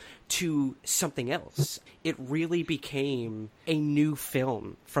Roswell to something else. It really became a new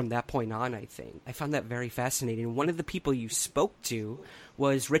film from that point on, I think. I found that very fascinating. One of the people you spoke to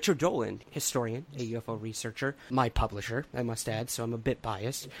was Richard Dolan, historian, a UFO researcher, my publisher, I must add, so I'm a bit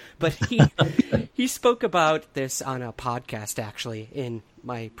biased. But he spoke about this on a podcast, actually, in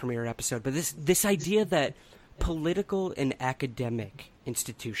my premiere episode. But this idea that political and academic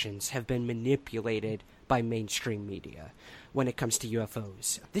institutions have been manipulated by mainstream media when it comes to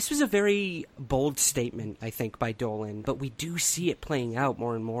UFOs. This was a very bold statement, I think, by Dolan, but we do see it playing out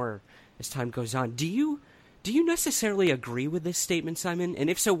more and more as time goes on. Do you necessarily agree with this statement, Simon? And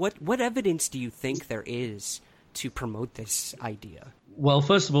if so, what evidence do you think there is to promote this idea? Well,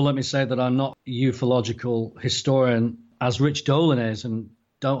 first of all, let me say that I'm not a ufological historian as Rich Dolan is, and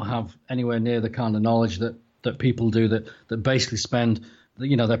don't have anywhere near the kind of knowledge that people do that basically spend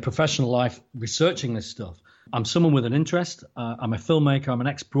their professional life researching this stuff. I'm someone with an interest. I'm a filmmaker. I'm an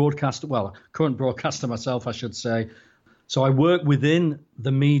ex-broadcaster, well, current broadcaster myself, I should say. So I work within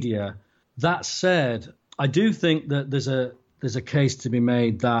the media. That said, I do think that there's a case to be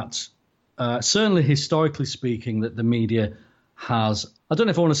made that certainly historically speaking that the media has, I don't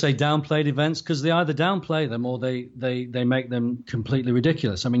know if I want to say downplayed events, because they either downplay them or they make them completely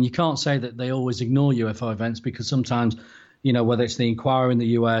ridiculous. I mean, you can't say that they always ignore UFO events, because sometimes, whether it's the Inquirer in the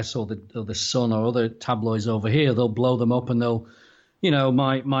US or the Sun or other tabloids over here, they'll blow them up and they'll,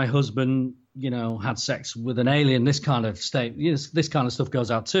 my husband, had sex with an alien, this kind of state, this kind of stuff goes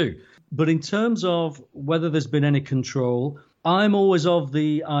out too. But in terms of whether there's been any control, I'm always of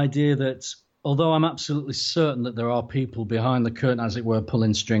the idea that although I'm absolutely certain that there are people behind the curtain, as it were,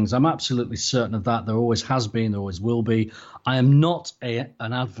 pulling strings, I'm absolutely certain of that. There always has been, there always will be. I am not an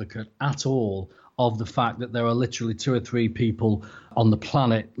advocate at all of the fact that there are literally 2 or 3 people on the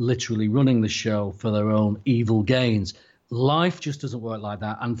planet literally running the show for their own evil gains. Life just doesn't work like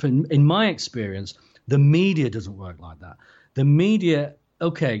that. And in my experience, the media doesn't work like that. The media,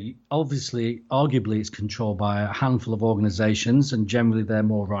 okay, obviously, arguably it's controlled by a handful of organizations, and generally they're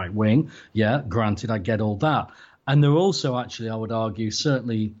more right-wing. Yeah, granted, I get all that. And they're also actually, I would argue,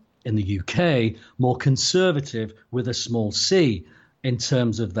 certainly in the UK, more conservative with a small c in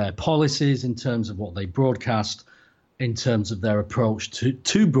terms of their policies, in terms of what they broadcast, in terms of their approach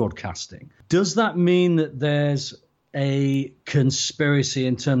to broadcasting. Does that mean that there's a conspiracy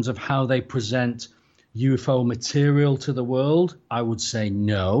in terms of how they present UFO material to the world? I would say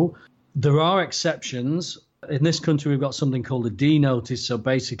no. There are exceptions. In this country, we've got something called a D notice. So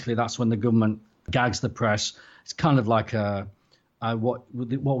basically, that's when the government gags the press. It's kind of like what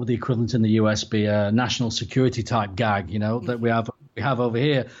would the equivalent in the US be? A national security type gag, that we have over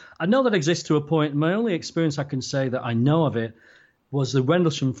here. I know that exists to a point. My only experience I can say that I know of it was the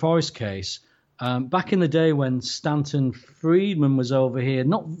Rendlesham Forest case. Back in the day when Stanton Friedman was over here,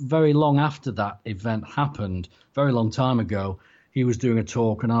 not very long after that event happened, very long time ago, he was doing a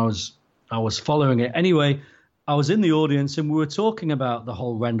talk and I was following it. Anyway, I was in the audience and we were talking about the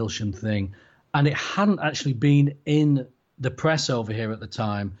whole Rendlesham thing, and it hadn't actually been in the press over here at the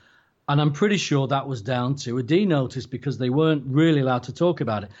time. And I'm pretty sure that was down to a D notice because they weren't really allowed to talk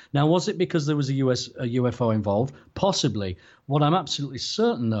about it. Now, was it because there was a UFO involved? Possibly. What I'm absolutely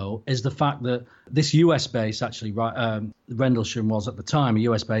certain, though, is the fact that this US base, actually, Rendlesham was at the time a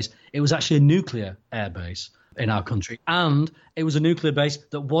US base, it was actually a nuclear air base in our country. And it was a nuclear base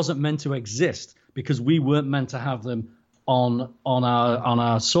that wasn't meant to exist because we weren't meant to have them on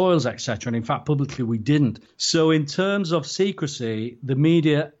our soils, etc. And in fact, publicly, we didn't. So in terms of secrecy, the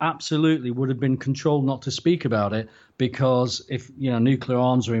media absolutely would have been controlled not to speak about it, because if nuclear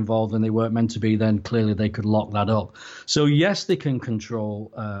arms are involved and they weren't meant to be, then clearly they could lock that up. So yes, they can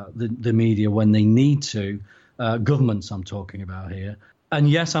control the media when they need to, governments I'm talking about here. And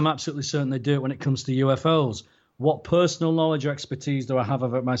yes, I'm absolutely certain they do it when it comes to UFOs. What personal knowledge or expertise do I have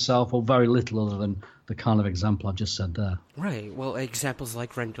of it myself? Well, very little, other than the kind of example I've just said there. Right. Well, examples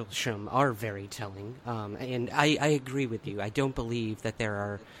like Rendlesham are very telling. And I agree with you. I don't believe that there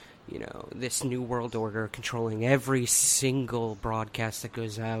are, this new world order controlling every single broadcast that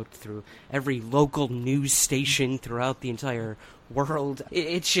goes out through every local news station throughout the entire world.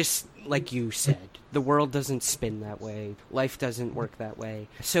 It's just, like you said, the world doesn't spin that way. Life doesn't work that way.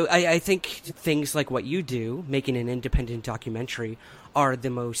 So I think things like what you do, making an independent documentary, are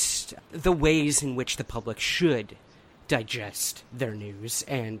the ways in which the public should digest their news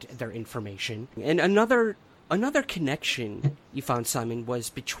and their information. And another connection you found, Simon, was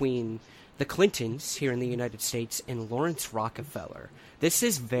between the Clintons here in the United States and Lawrence Rockefeller. This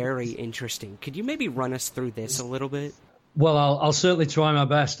is very interesting. Could you maybe run us through this a little bit? Well, I'll certainly try my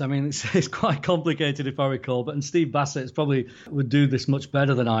best. I mean, it's quite complicated if I recall, and Steve Bassett probably would do this much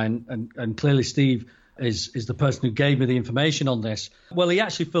better than I, and clearly Steve is the person who gave me the information on this. Well, he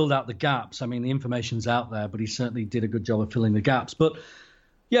actually filled out the gaps. I mean, the information's out there, but he certainly did a good job of filling the gaps. But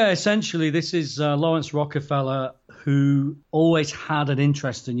yeah, essentially, this is Lawrence Rockefeller, who always had an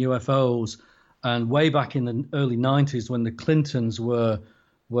interest in UFOs, and way back in the early 90s when the Clintons were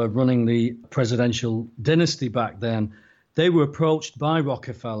running the presidential dynasty back then, they were approached by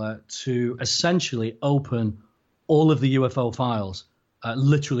Rockefeller to essentially open all of the UFO files,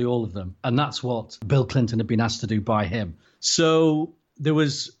 literally all of them. And that's what Bill Clinton had been asked to do by him. So there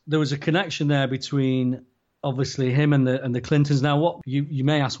was a connection there between obviously him and the Clintons. Now, what you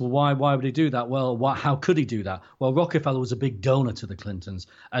may ask, well, why would he do that? Well, how could he do that? Well, Rockefeller was a big donor to the Clintons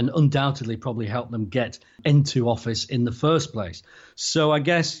and undoubtedly probably helped them get into office in the first place. So I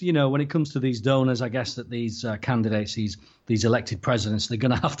guess, when it comes to these donors, I guess that these candidates, these elected presidents, they're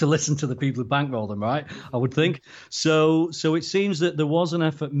going to have to listen to the people who bankroll them, right? I would think. So it seems that there was an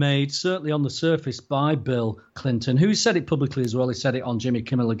effort made, certainly on the surface, by Bill Clinton, who said it publicly as well. He said it on Jimmy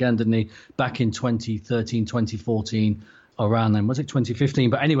Kimmel again, didn't he, back in 2013, 2014, around then. Was it 2015?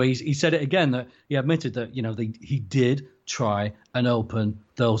 But anyway, he said it again, that he admitted that, he did try and open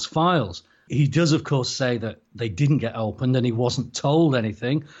those files. He does, of course, say that they didn't get opened and he wasn't told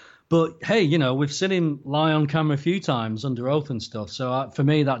anything. But, hey, we've seen him lie on camera a few times under oath and stuff. So for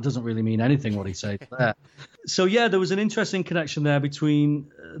me, that doesn't really mean anything, what he said there. So, yeah, there was an interesting connection there between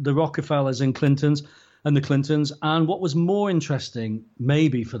the Rockefellers and the Clintons. And what was more interesting,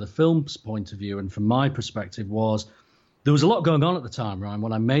 maybe for the film's point of view and from my perspective, was there was a lot going on at the time, Ryan,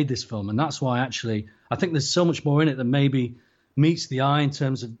 when I made this film. And that's why, actually, I think there's so much more in it than maybe meets the eye in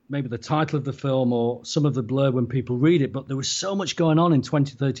terms of maybe the title of the film or some of the blurb when people read it. But there was so much going on in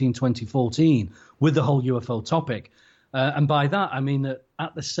 2013, 2014 with the whole UFO topic. And by that, I mean that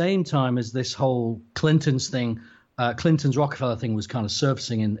at the same time as this whole Clintons Rockefeller thing was kind of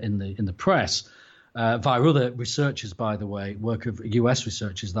surfacing in the press, via other researchers, by the way, work of US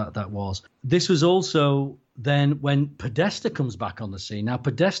researchers that was. This was also then when Podesta comes back on the scene. Now,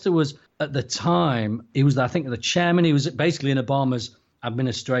 Podesta was, at the time, he was, I think, the chairman. He was basically in Obama's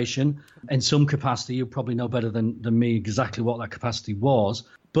administration in some capacity. You probably know better than me exactly what that capacity was.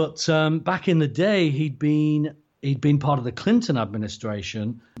 But back in the day, he'd been part of the Clinton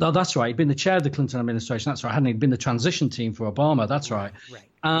administration. No, that's right. He'd been the chair of the Clinton administration. That's right. Hadn't he? He'd been the transition team for Obama. That's right. Right.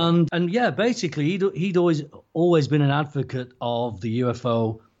 And yeah, basically, he'd always been an advocate of the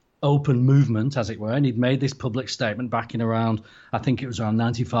UFO open movement, as it were, and he'd made this public statement back in around, I think it was around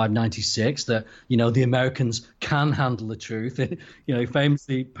 95, 96, that, the Americans can handle the truth. He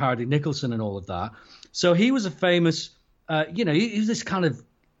famously parodied Nicholson and all of that. So he was a famous, he was this kind of,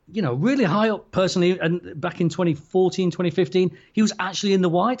 really high up person. And back in 2014, 2015, he was actually in the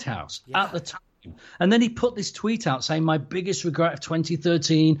White House at the time. And then he put this tweet out saying, my biggest regret of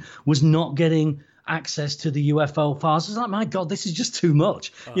 2013 was not getting access to the UFO files. It's like, my God, this is just too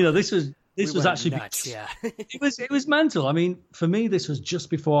much. This was actually nuts. Yeah. it was mental. I mean, for me, this was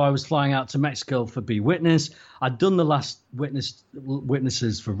just before I was flying out to Mexico for Be Witness. I'd done the last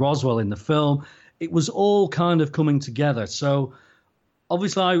witnesses for Roswell in the film. It was all kind of coming together. So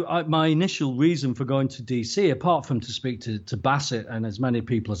obviously, my initial reason for going to DC, apart from to speak to Bassett and as many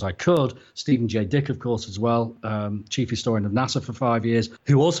people as I could, Stephen J. Dick, of course, as well, chief historian of NASA for 5 years,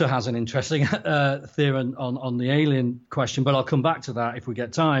 who also has an interesting theory on the alien question, but I'll come back to that if we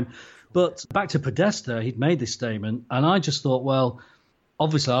get time. But back to Podesta, he'd made this statement, and I just thought, well,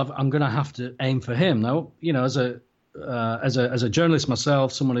 obviously, I'm going to have to aim for him. Now, as a journalist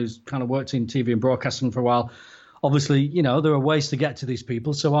myself, someone who's kind of worked in TV and broadcasting for a while, obviously, there are ways to get to these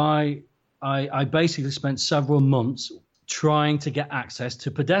people. So I basically spent several months trying to get access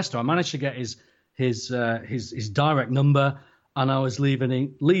to Podesta. I managed to get his direct number, and I was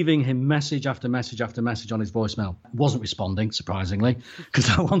leaving him message after message after message on his voicemail. Wasn't responding, surprisingly, because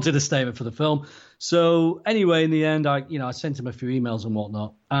I wanted a statement for the film. So anyway, in the end, I sent him a few emails and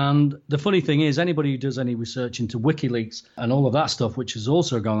whatnot. And the funny thing is, anybody who does any research into WikiLeaks and all of that stuff, which is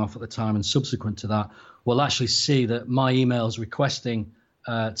also going off at the time and subsequent to that, will actually see that my emails requesting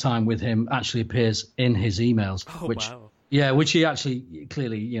time with him actually appears in his emails. Wow. Yeah, which he actually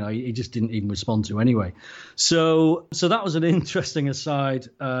clearly, he just didn't even respond to anyway. So that was an interesting aside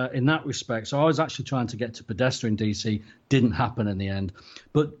in that respect. So I was actually trying to get to Podesta in DC, didn't happen in the end.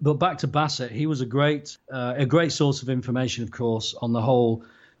 But back to Bassett, he was a great source of information, of course, on the whole.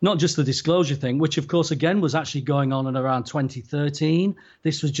 Not just the disclosure thing, which, of course, again, was actually going on in around 2013.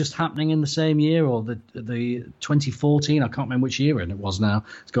 This was just happening in the same year, or the 2014. I can't remember which year it was now.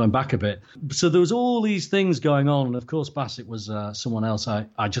 It's going back a bit. So there was all these things going on. And, of course, Bassett was someone else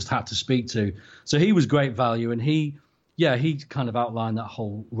I just had to speak to. So he was great value. And he kind of outlined that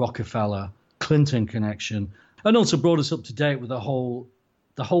whole Rockefeller-Clinton connection, and also brought us up to date with the whole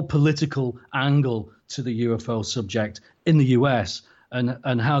political angle to the UFO subject in the US.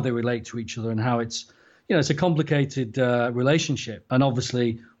 And how they relate to each other, and how it's a complicated relationship, and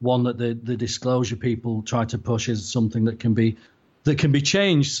obviously one that the disclosure people try to push as something that can be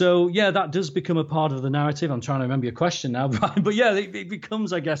changed. So that does become a part of the narrative. I'm trying to remember your question now, Brian, but it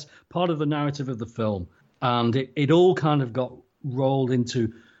becomes, I guess, part of the narrative of the film, and it all kind of got rolled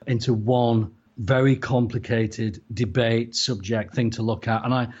into one very complicated debate subject thing to look at,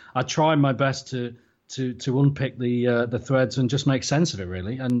 and I tried my best to unpick the threads and just make sense of it,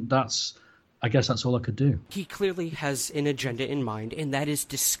 really. And I guess that's all I could do. He clearly has an agenda in mind, and that is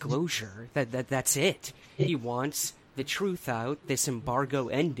disclosure. That's it. He wants the truth out. This embargo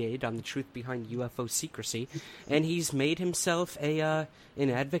ended on the truth behind UFO secrecy, and he's made himself an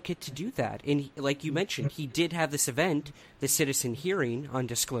advocate to do that. And like you mentioned, he did have this event, the citizen hearing on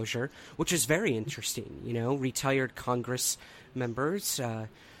disclosure, which is very interesting. Retired Congress members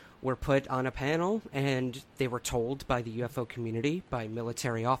were put on a panel, and they were told by the UFO community, by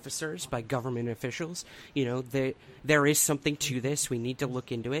military officers, by government officials, there is something to this. We need to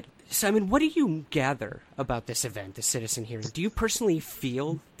look into it. Simon, what do you gather about this event, the citizen hearing? Do you personally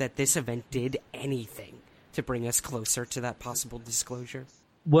feel that this event did anything to bring us closer to that possible disclosure?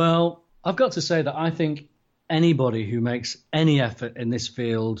 Well, I've got to say that I think anybody who makes any effort in this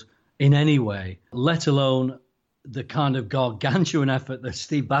field in any way, let alone the kind of gargantuan effort that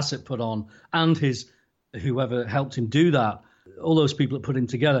Steve Bassett put on, and whoever helped him do that, all those people that put him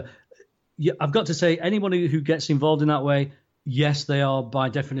together. I've got to say, anybody who gets involved in that way, yes, they are by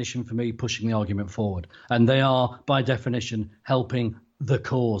definition for me pushing the argument forward, and they are by definition helping the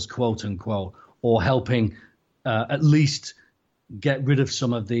cause, quote unquote, or helping at least get rid of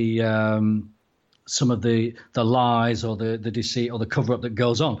some of the lies or the deceit or the cover up that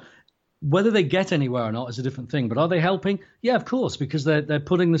goes on. Whether they get anywhere or not is a different thing. But are they helping? Yeah, of course, because they're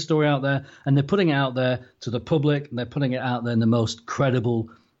putting the story out there, and they're putting it out there to the public, and they're putting it out there in the most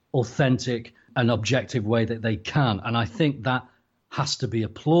credible, authentic, and objective way that they can. And I think that has to be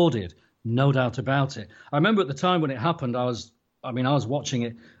applauded, no doubt about it. I remember at the time when it happened, I was watching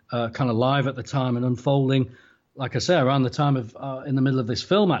it kind of live at the time and unfolding, like I say, around the time of in the middle of this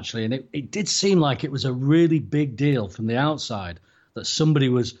film, actually. And it did seem like it was a really big deal from the outside that somebody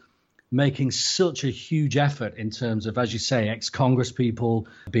was making such a huge effort in terms of, as you say, ex-Congress people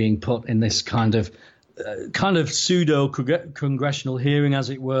being put in this kind of pseudo congressional hearing, as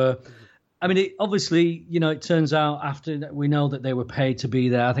it were. I mean, obviously, it turns out after that we know that they were paid to be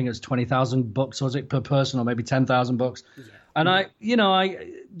there. I think it was $20,000, was it, per person, or maybe $10,000? Yeah. And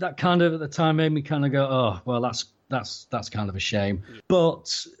that kind of at the time made me kind of go, oh, well, that's kind of a shame. Yeah.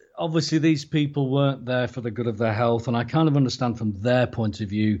 But obviously, these people weren't there for the good of their health, and I kind of understand from their point of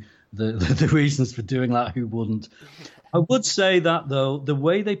view the reasons for doing that. Who wouldn't? I would say that, though, the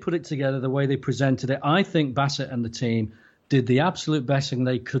way they put it together, the way they presented it, I think Bassett and the team did the absolute best thing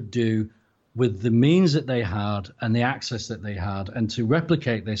they could do with the means that they had and the access that they had, and to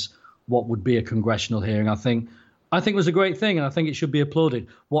replicate this, what would be a congressional hearing, I think was a great thing, and I think it should be applauded.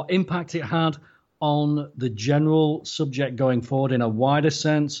 What impact it had on the general subject going forward in a wider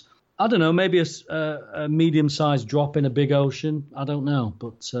sense, I don't know, maybe a medium-sized drop in a big ocean. I don't know,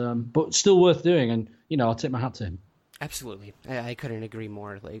 but still worth doing, and I'll tip my hat to him. Absolutely. I couldn't agree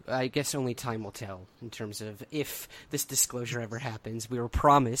more. I guess only time will tell in terms of if this disclosure ever happens. We were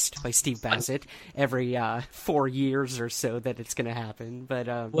promised by Steve Bassett every 4 years or so that it's going to happen. But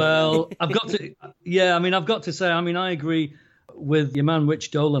well, I've got to say, I agree with your man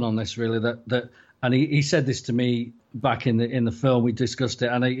Rich Dolan on this, really, that and he said this to me back in the film. We discussed it,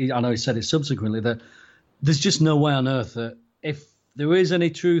 and I know he said it subsequently, that there's just no way on earth that if there is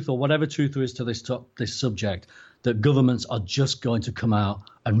any truth, or whatever truth there is to this subject, that governments are just going to come out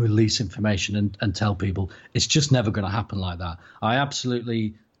and release information and tell people. It's just never going to happen like that. I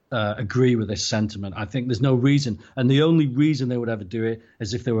absolutely agree with this sentiment. I think there's no reason, and the only reason they would ever do it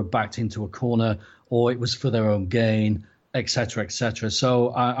is if they were backed into a corner, or it was for their own gain, et cetera, et cetera.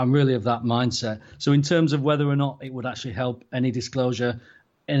 So I'm really of that mindset. So in terms of whether or not it would actually help any disclosure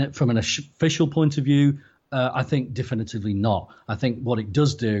from an official point of view, I think definitively not. I think what it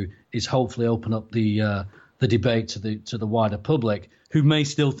does do is hopefully open up the debate to the wider public, who may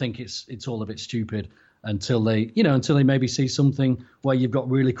still think it's all a bit stupid until they maybe see something where you've got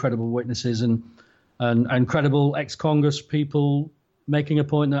really credible witnesses and credible ex-Congress people making a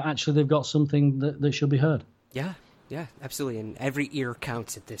point that actually they've got something that should be heard. Yeah, absolutely. And every ear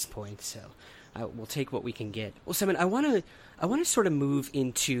counts at this point, so we'll take what we can get. Well, Simon, I want to sort of move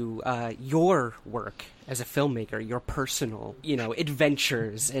into your work as a filmmaker, your personal,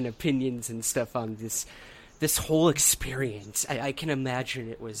 adventures and opinions and stuff on this whole experience. I can imagine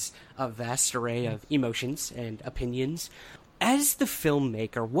it was a vast array of emotions and opinions. As the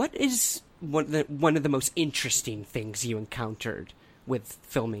filmmaker, what is one of the most interesting things you encountered with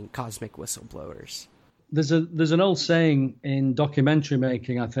filming Cosmic Whistleblowers? There's an old saying in documentary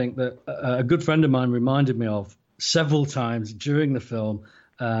making, I think, that a good friend of mine reminded me of several times during the film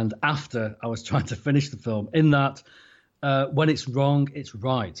and after I was trying to finish the film, in that when it's wrong, it's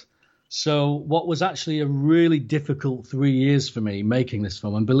right. So what was actually a really difficult 3 years for me making this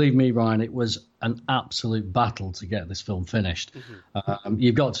film, and believe me, Ryan, it was an absolute battle to get this film finished. Mm-hmm.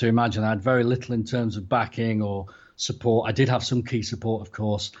 You've got to imagine I had very little in terms of backing or support. I did have some key support, of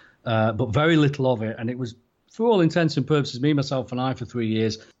course, but very little of it. And it was, for all intents and purposes, me, myself, and I for 3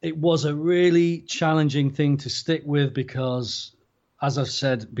 years. It was a really challenging thing to stick with because, as I've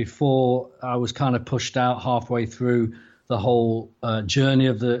said before, I was kind of pushed out halfway through the whole journey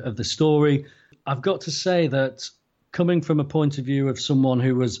of the story. I've got to say that coming from a point of view of someone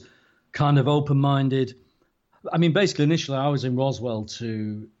who was kind of open-minded, I mean, basically, initially, I was in Roswell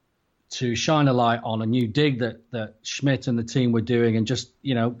to shine a light on a new dig that Schmidt and the team were doing and just,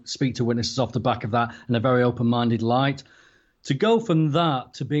 speak to witnesses off the back of that in a very open-minded light. To go from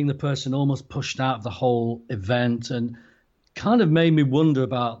that to being the person almost pushed out of the whole event and kind of made me wonder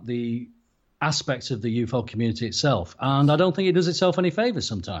about the aspects of the UFO community itself. And I don't think it does itself any favors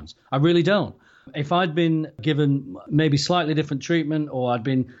sometimes. I really don't. If I'd been given maybe slightly different treatment, or I'd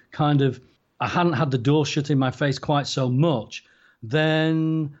been I hadn't had the door shut in my face quite so much,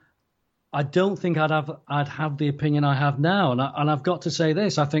 then I don't think I'd have the opinion I have now. And I've got to say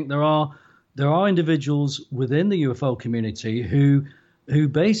this, I think there are individuals within the UFO community who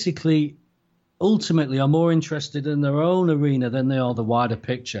basically ultimately are more interested in their own arena than they are the wider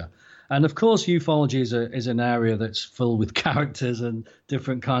picture. And of course, ufology is an area that's filled with characters and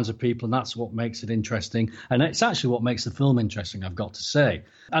different kinds of people, and that's what makes it interesting. And it's actually what makes the film interesting, I've got to say.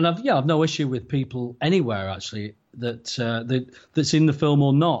 And I've no issue with people anywhere actually that's in the film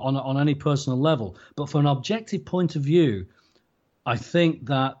or not on any personal level. But from an objective point of view, I think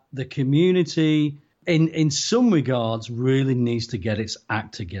that the community, in some regards, really needs to get its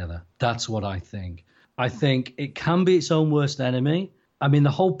act together. That's what I think. I think it can be its own worst enemy. I mean,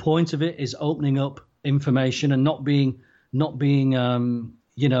 the whole point of it is opening up information and not being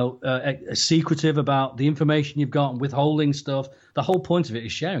secretive about the information you've got and withholding stuff. The whole point of it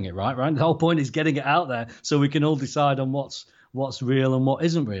is sharing it, right? The whole point is getting it out there so we can all decide on what's real and what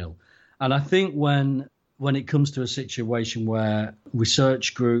isn't real. And I think when it comes to a situation where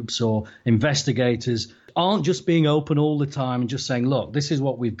research groups or investigators aren't just being open all the time and just saying, look, this is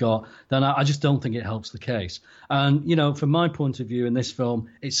what we've got, then I just don't think it helps the case. And, from my point of view in this film,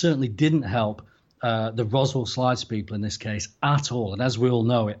 it certainly didn't help the Roswell Slides people in this case at all. And as we all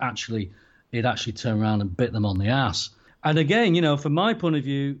know, it actually turned around and bit them on the ass. And again, from my point of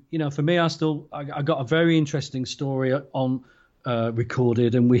view, for me, I got a very interesting story on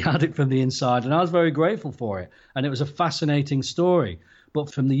recorded, and we had it from the inside, and I was very grateful for it. And it was a fascinating story.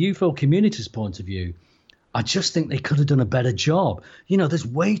 But from the UFO community's point of view, I just think they could have done a better job. There's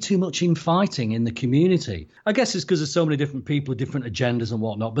way too much infighting in the community. I guess it's because there's so many different people with different agendas and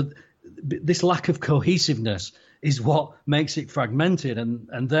whatnot, but this lack of cohesiveness is what makes it fragmented,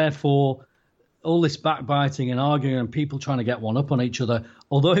 and therefore all this backbiting and arguing and people trying to get one up on each other,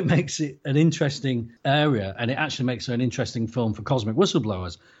 although it makes it an interesting area, and it actually makes it an interesting film for Cosmic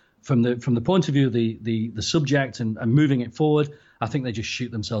Whistleblowers, from the point of view of the subject and moving it forward, I think they just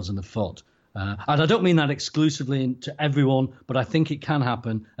shoot themselves in the foot. And I don't mean that exclusively to everyone, but I think it can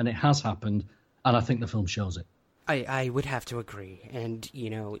happen, and it has happened, and I think the film shows it. I would have to agree. And,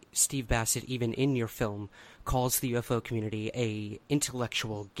 Steve Bassett, even in your film, calls the UFO community a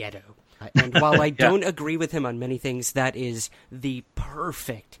intellectual ghetto. And while I don't agree with him on many things, that is the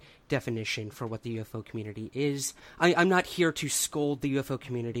perfect definition for what the UFO community is. I'm not here to scold the UFO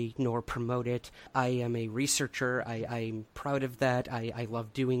community nor promote it. I am a researcher. I'm proud of that. I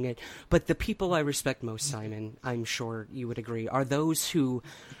love doing it. But the people I respect most, Simon, I'm sure you would agree, are those who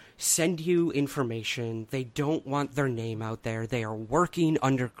send you information. They don't want their name out there. They are working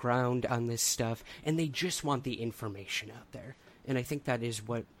underground on this stuff, and they just want the information out there. And I think that is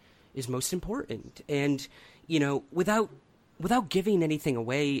what is most important. And, without giving anything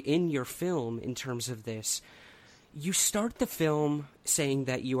away in your film in terms of this, you start the film saying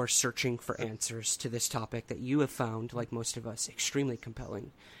that you are searching for answers to this topic that you have found, like most of us, extremely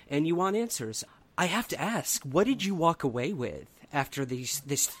compelling. And you want answers. I have to ask, what did you walk away with after this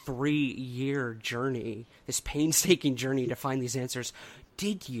 3-year journey, this painstaking journey to find these answers?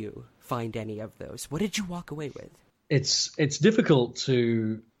 Did you find any of those? What did you walk away with? It's difficult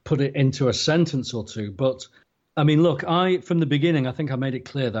to put it into a sentence or two, but I mean, look, from the beginning, I think I made it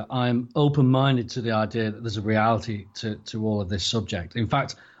clear that I'm open-minded to the idea that there's a reality to all of this subject. In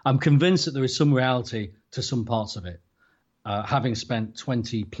fact, I'm convinced that there is some reality to some parts of it, having spent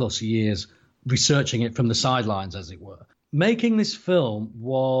 20 plus years researching it from the sidelines, as it were. Making this film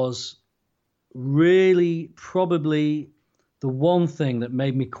was really probably the one thing that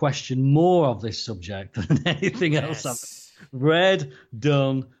made me question more of this subject than anything else I've read,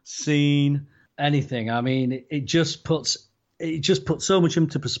 done, seen, anything. I mean, it just puts so much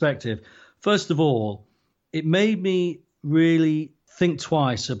into perspective. First of all, it made me really think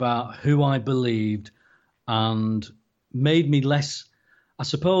twice about who I believed, and made me less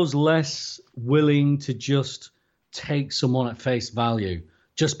willing to just take someone at face value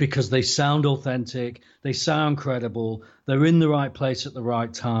just because they sound authentic, they sound credible, they're in the right place at the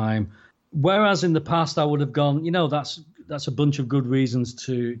right time. Whereas in the past I would have gone, that's a bunch of good reasons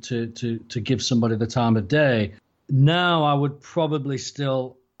to give somebody the time of day. Now I would probably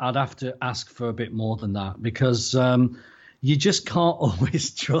I'd have to ask for a bit more than that, because you just can't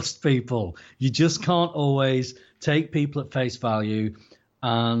always trust people. You just can't always take people at face value,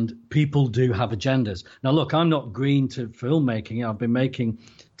 and people do have agendas. Now, look, I'm not green to filmmaking. I've been making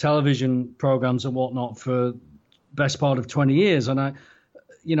television programs and whatnot for the best part of 20 years, and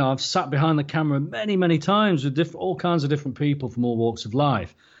I've sat behind the camera many, many times with all kinds of different people from all walks of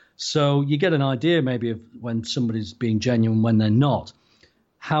life. So you get an idea maybe of when somebody's being genuine, when they're not.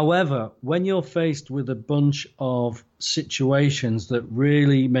 However, when you're faced with a bunch of situations that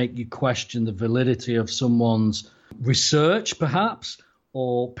really make you question the validity of someone's research, perhaps,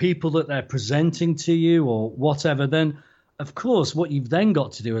 or people that they're presenting to you or whatever, then, of course, what you've then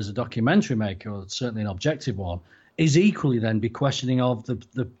got to do as a documentary maker, or certainly an objective one, is equally then be questioning of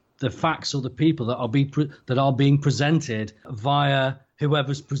the facts or the people that are being presented via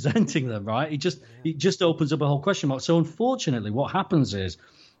whoever's presenting them, right? It just opens up a whole question mark. So unfortunately, what happens is,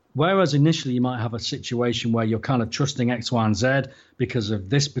 whereas initially you might have a situation where you're kind of trusting X, Y, and Z because of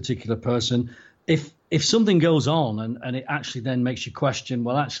this particular person, if something goes on and it actually then makes you question,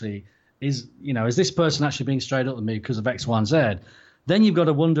 well, actually, is this person actually being straight up with me because of X, Y, and Z? Then you've got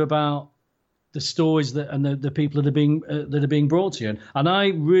to wonder about the stories and the people that are being brought to you. And I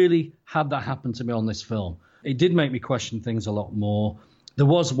really had that happen to me on this film. It did make me question things a lot more. there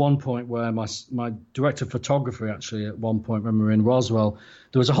was one point where my director of photography, actually, at one point when we were in Roswell,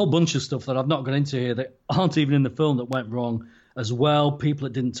 there was a whole bunch of stuff that I've not gone into here that aren't even in the film that went wrong as well. People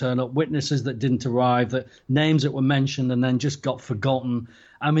that didn't turn up, witnesses that didn't arrive, that names that were mentioned and then just got forgotten.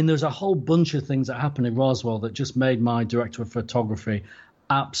 I mean, there's a whole bunch of things that happened in Roswell that just made my director of photography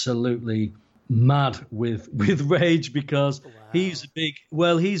absolutely mad with rage, because he's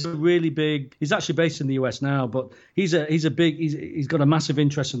actually based in the US now, but he's got a massive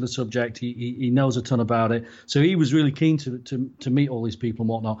interest in the subject. He knows a ton about it. So he was really keen to meet all these people and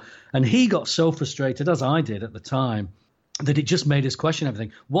whatnot. And he got so frustrated, as I did at the time, that it just made us question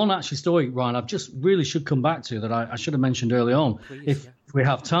everything. One actually story, Ryan, I've just really should come back to that I should have mentioned early on. Please, if we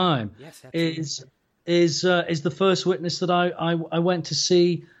have time, yes, is the first witness that I went to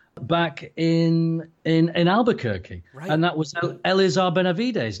see back in Albuquerque, right. And that was Eleazar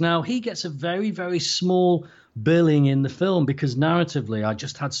Benavides. Now, he gets a very, very small billing in the film because narratively I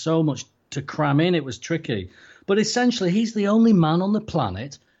just had so much to cram in, it was tricky. But essentially, he's the only man on the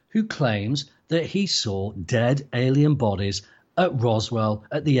planet who claims that he saw dead alien bodies at Roswell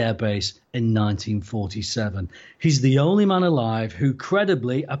at the airbase in 1947. He's the only man alive who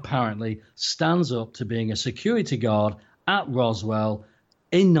credibly, apparently, stands up to being a security guard at Roswell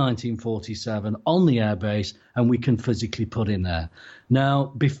in 1947 on the airbase, and we can physically put in there. Now,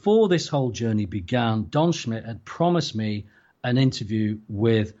 before this whole journey began, Don Schmitt had promised me an interview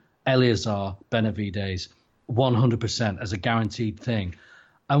with Eleazar Benavides, 100% as a guaranteed thing.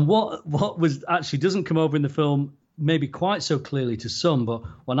 And what was actually doesn't come over in the film maybe quite so clearly to some, but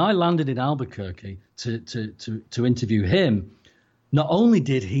when I landed in Albuquerque to interview him, not only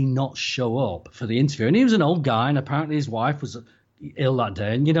did he not show up for the interview, and he was an old guy, and apparently his wife was ill that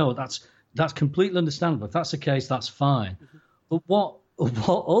day, and that's completely understandable. If that's the case, that's fine. Mm-hmm. But what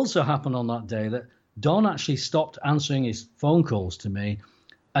also happened on that day, that Don actually stopped answering his phone calls to me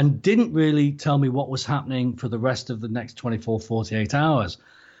and didn't really tell me what was happening for the rest of the next 24, 48 hours.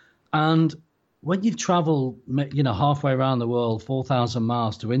 And when you travel, halfway around the world, 4,000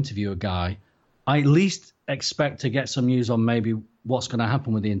 miles to interview a guy, I at least expect to get some news on maybe what's going to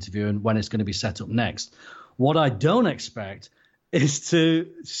happen with the interview and when it's going to be set up next. What I don't expect is to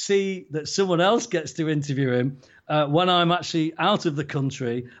see that someone else gets to interview him when I'm actually out of the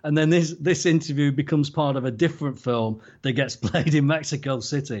country, and then this interview becomes part of a different film that gets played in Mexico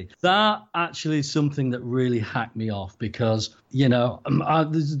City. That actually is something that really hacked me off, because,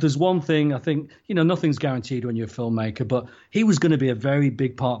 there's one thing, I think, nothing's guaranteed when you're a filmmaker, but he was going to be a very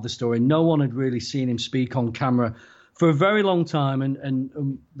big part of the story. No one had really seen him speak on camera for a very long time,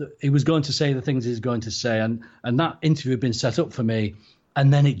 and he was going to say the things he's going to say, and that interview had been set up for me,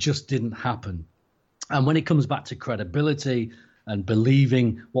 and then it just didn't happen. And when it comes back to credibility and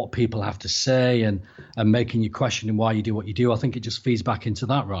believing what people have to say and making you question why you do what you do, I think it just feeds back into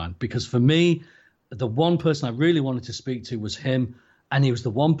that, Ryan. Because for me, the one person I really wanted to speak to was him, and he was the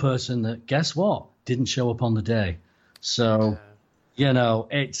one person that, guess what, didn't show up on the day. So,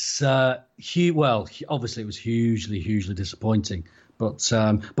 it's obviously it was hugely disappointing,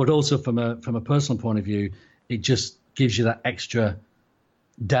 but also from a personal point of view, it just gives you that extra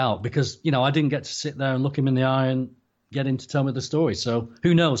doubt, because I didn't get to sit there and look him in the eye and get him to tell me the story. So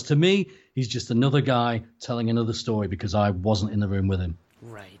who knows? To me, he's just another guy telling another story because I wasn't in the room with him.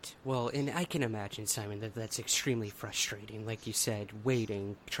 Right. Well, and I can imagine, Simon, that's extremely frustrating. Like you said,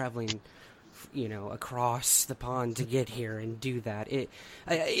 waiting, traveling, across the pond to get here and do that. It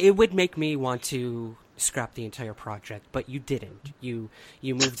would make me want to scrap the entire project, but you didn't. You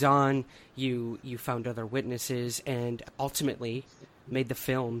moved on. You found other witnesses, and ultimately made the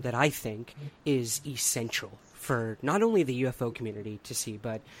film that I think is essential for not only the UFO community to see,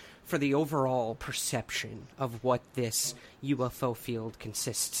 but for the overall perception of what this UFO field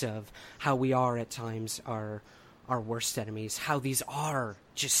consists of, how we are at times our worst enemies, how these are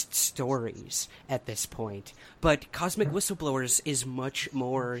just stories at this point. But Cosmic Whistleblowers is much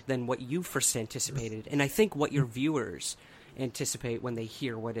more than what you first anticipated, and I think what your viewers anticipate when they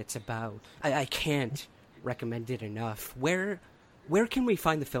hear what it's about. I can't recommend it enough. Where can we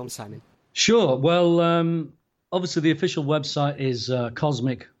find the film, Simon? Sure. Well, obviously the official website is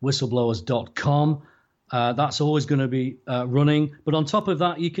cosmicwhistleblowers.com. That's always going to be running. But on top of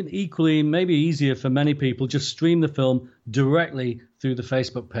that, you can equally, maybe easier for many people, just stream the film directly through the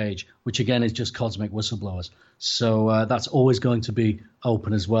Facebook page, which again is just Cosmic Whistleblowers. So that's always going to be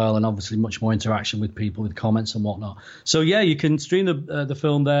open as well, and obviously much more interaction with people with comments and whatnot. So yeah, you can stream the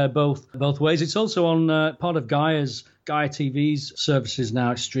film there both ways. It's also on part of Gaia TV's services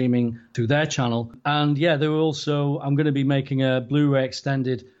now. It's streaming through their channel. And yeah, I'm going to be making a Blu-ray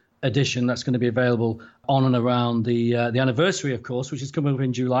extended edition that's going to be available on and around the anniversary, of course, which is coming up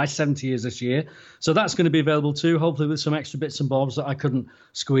in July, 70 years this year. So that's going to be available too, hopefully with some extra bits and bobs that I couldn't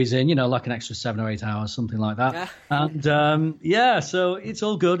squeeze in, like an extra 7 or 8 hours, something like that. And so it's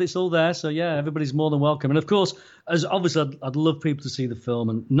all good. It's all there. So yeah, everybody's more than welcome. And of course, as obviously I'd love people to see the film,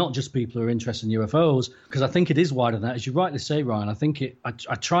 and not just people who are interested in UFOs, because I think it is wider than that. As you rightly say, Ryan, I think I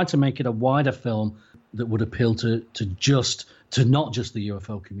tried to make it a wider film that would appeal to not just the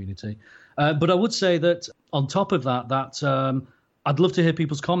UFO community. But I would say that on top of that, I'd love to hear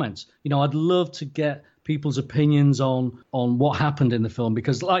people's comments. I'd love to get people's opinions on what happened in the film,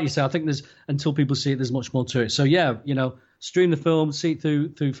 because like you say, I think until people see it, there's much more to it. So yeah, stream the film, see it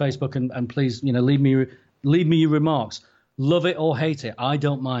through Facebook, and please, leave me your remarks. Love it or hate it, I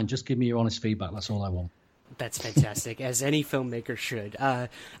don't mind. Just give me your honest feedback. That's all I want. That's fantastic, as any filmmaker should.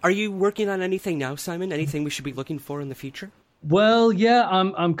 Are you working on anything now, Simon? Anything we should be looking for in the future? Well, yeah,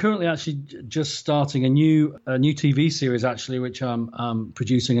 I'm currently actually just starting a new TV series, actually, which I'm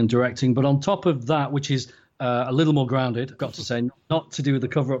producing and directing. But on top of that, which is a little more grounded, I've got to say, not to do with the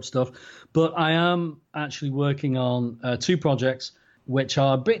cover-up stuff, but I am actually working on 2 projects which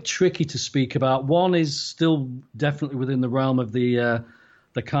are a bit tricky to speak about. One is still definitely within the realm of the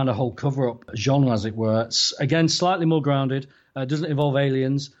kind of whole cover-up genre, as it were. It's, again, slightly more grounded. Doesn't involve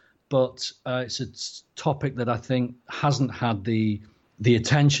aliens, but it's a topic that I think hasn't had the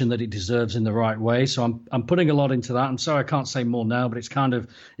attention that it deserves in the right way. So I'm putting a lot into that. I'm sorry I can't say more now, but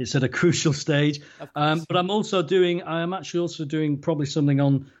it's at a crucial stage. But I'm actually also doing probably something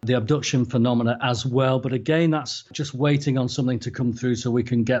on the abduction phenomena as well. But again, that's just waiting on something to come through so we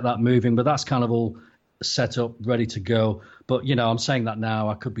can get that moving. But that's kind of all set up, ready to go. But I'm saying that now.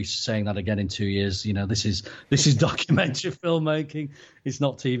 I could be saying that again in 2 years. This is documentary filmmaking. It's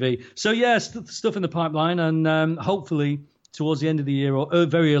not TV. So yeah, stuff in the pipeline, and hopefully towards the end of the year or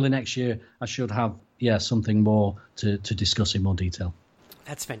very early next year, I should have something more to discuss in more detail.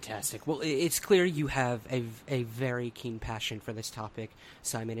 That's fantastic. Well, it's clear you have a very keen passion for this topic,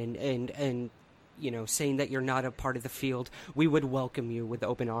 Simon, and saying that you're not a part of the field, we would welcome you with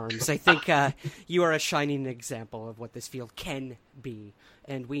open arms. I think you are a shining example of what this field can be,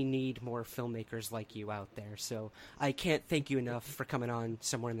 and we need more filmmakers like you out there. So I can't thank you enough for coming on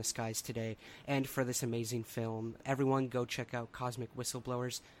Somewhere in the Skies today and for this amazing film. Everyone go check out Cosmic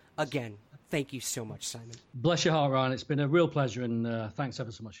Whistleblowers. Again, thank you so much, Simon. Bless your heart, Ryan. It's been a real pleasure, and thanks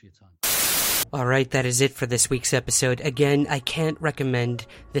ever so much for your time. All right, that is it for this week's episode. Again, I can't recommend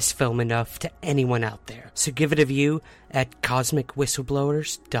this film enough to anyone out there, so give it a view at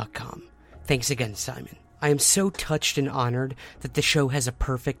CosmicWhistleblowers.com. Thanks again, Simon. I am so touched and honored that the show has a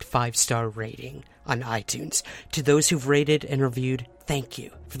perfect 5-star rating on iTunes. To those who've rated and reviewed, thank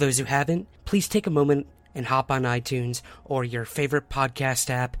you. For those who haven't, please take a moment and hop on iTunes or your favorite podcast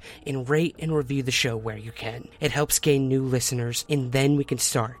app and rate and review the show where you can. It helps gain new listeners, and then we can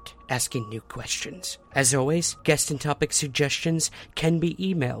start asking new questions. As always, guest and topic suggestions can be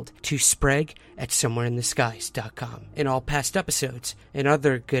emailed to sprague@somewhereintheskies.com. And all past episodes and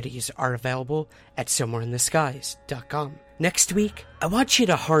other goodies are available at somewhereintheskies.com. Next week, I want you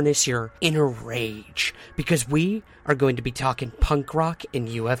to harness your inner rage, because we are going to be talking punk rock and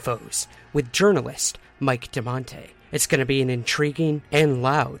UFOs with journalist Mike DeMonte. It's going to be an intriguing and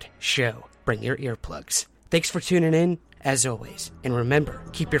loud show. Bring your earplugs. Thanks for tuning in, as always. And remember,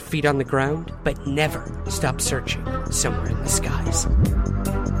 keep your feet on the ground, but never stop searching somewhere in the skies.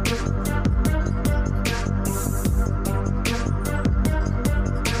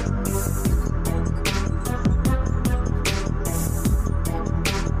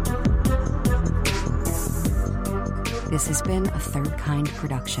 This has been a Third Kind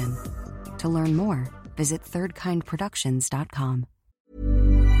production. To learn more, visit thirdkindproductions.com.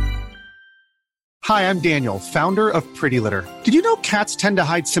 Hi, I'm Daniel, founder of Pretty Litter. Did you know cats tend to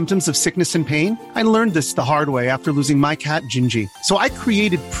hide symptoms of sickness and pain? I learned this the hard way after losing my cat, Gingy. So I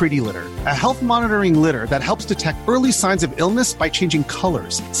created Pretty Litter, a health monitoring litter that helps detect early signs of illness by changing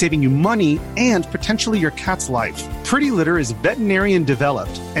colors, saving you money and potentially your cat's life. Pretty Litter is veterinarian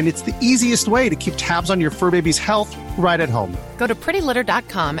developed, and it's the easiest way to keep tabs on your fur baby's health right at home. Go to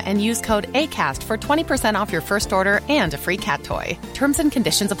prettylitter.com and use code ACAST for 20% off your first order and a free cat toy. Terms and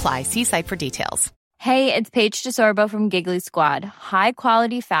conditions apply. See site for details. Hey, it's Paige DeSorbo from Giggly Squad. High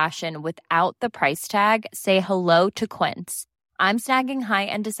quality fashion without the price tag. Say hello to Quince. I'm snagging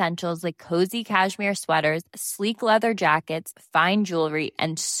high-end essentials like cozy cashmere sweaters, sleek leather jackets, fine jewelry,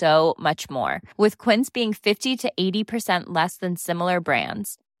 and so much more. With Quince being 50 to 80% less than similar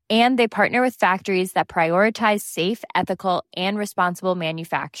brands. And they partner with factories that prioritize safe, ethical, and responsible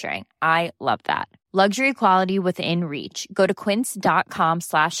manufacturing. I love that. Luxury quality within reach. Go to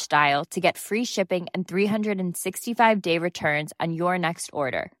quince.com/style to get free shipping and 365-day returns on your next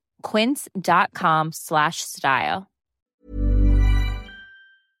order. Quince.com/style.